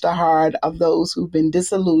catch the heart of those who've been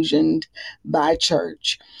disillusioned by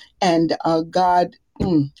church. And God,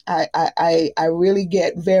 I really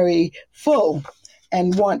get very full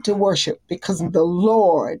and want to worship because the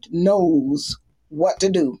Lord knows what to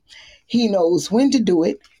do. He knows when to do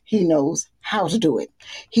it. He knows how to do it.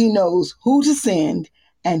 He knows who to send,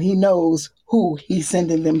 and he knows who he's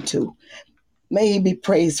sending them to. May he be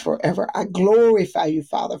praised forever. I glorify you,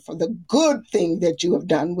 Father, for the good thing that you have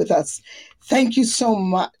done with us. Thank you so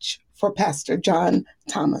much for Pastor John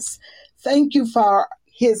Thomas. Thank you for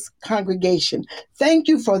his congregation. Thank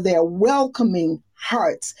you for their welcoming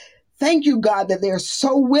hearts. Thank you, God, that they're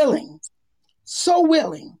so willing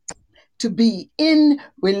to be in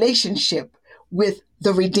relationship with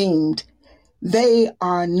the redeemed. They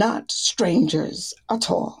are not strangers at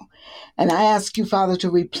all. And I ask you, Father, to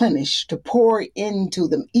replenish, to pour into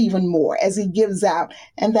them even more as He gives out.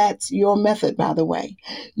 And that's your method, by the way.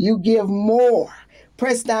 You give more.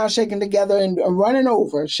 Pressed down, shaken together, and running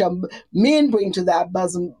over, shall men bring to thy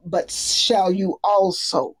bosom, but shall you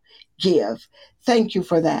also give. Thank you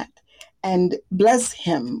for that. And bless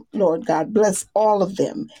him, Lord God. Bless all of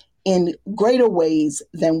them in greater ways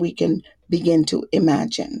than we can begin to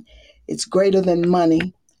imagine. It's greater than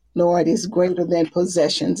money. Lord, it's greater than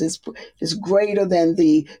possessions. It's greater than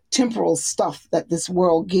the temporal stuff that this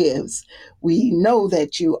world gives. We know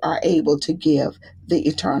that you are able to give the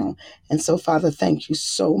eternal. And so, Father, thank you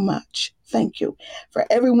so much. Thank you. For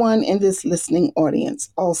everyone in this listening audience,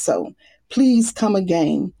 also, please come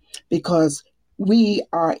again because we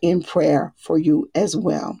are in prayer for you as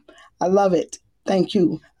well. I love it. Thank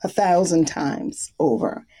you 1,000 times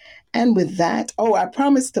over. And with that, I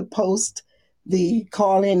promised to post the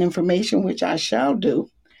call in information, which I shall do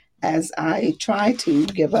as I try to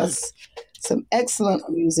give us some excellent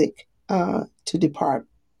music to depart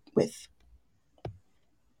with.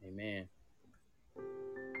 Amen.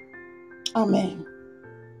 Amen.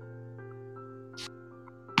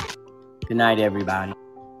 Good night, everybody.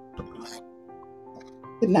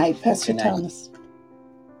 Good night, Pastor Good night. Thomas.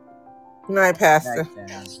 Good night, Pastor. Good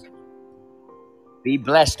night, be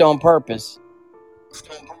blessed on purpose.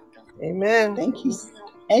 Amen. Thank you.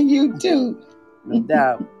 And you too. No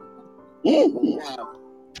doubt.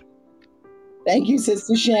 Thank you,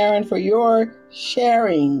 Sister Sharon, for your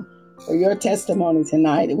sharing, for your testimony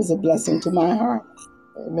tonight. It was a blessing to my heart.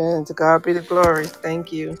 Amen. To God be the glory.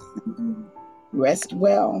 Thank you. Rest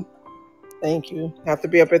well. Thank you. Have to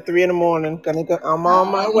be up at 3 a.m. Gonna go. I'm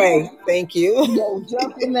on my way. Thank you. Go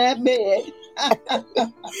jump in that bed.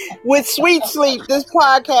 With sweet sleep. This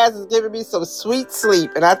podcast is giving me some sweet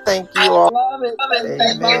sleep, and I thank you all. Love it. Thank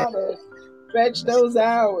you, Amen. Father. Stretch those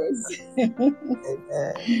hours.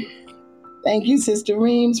 Amen. Thank you, Sister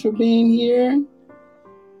Reams, for being here.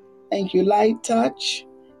 Thank you, Light Touch.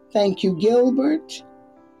 Thank you, Gilbert.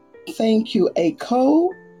 Thank you,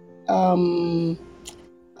 Ako.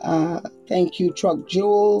 Thank you, Truck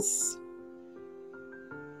Jules.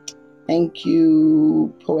 Thank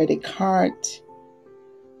you, Poetic Heart.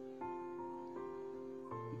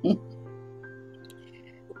 Let's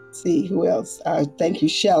see who else. Thank you,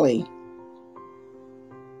 Shelley.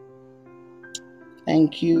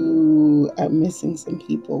 Thank you. I'm missing some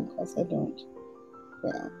people because I don't.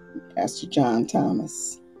 Well, Pastor John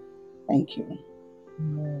Thomas. Thank you.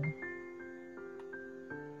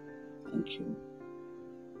 Thank you.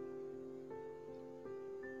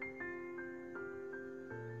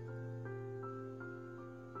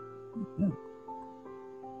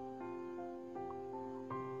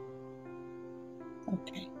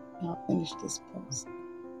 Okay, I'll finish this post.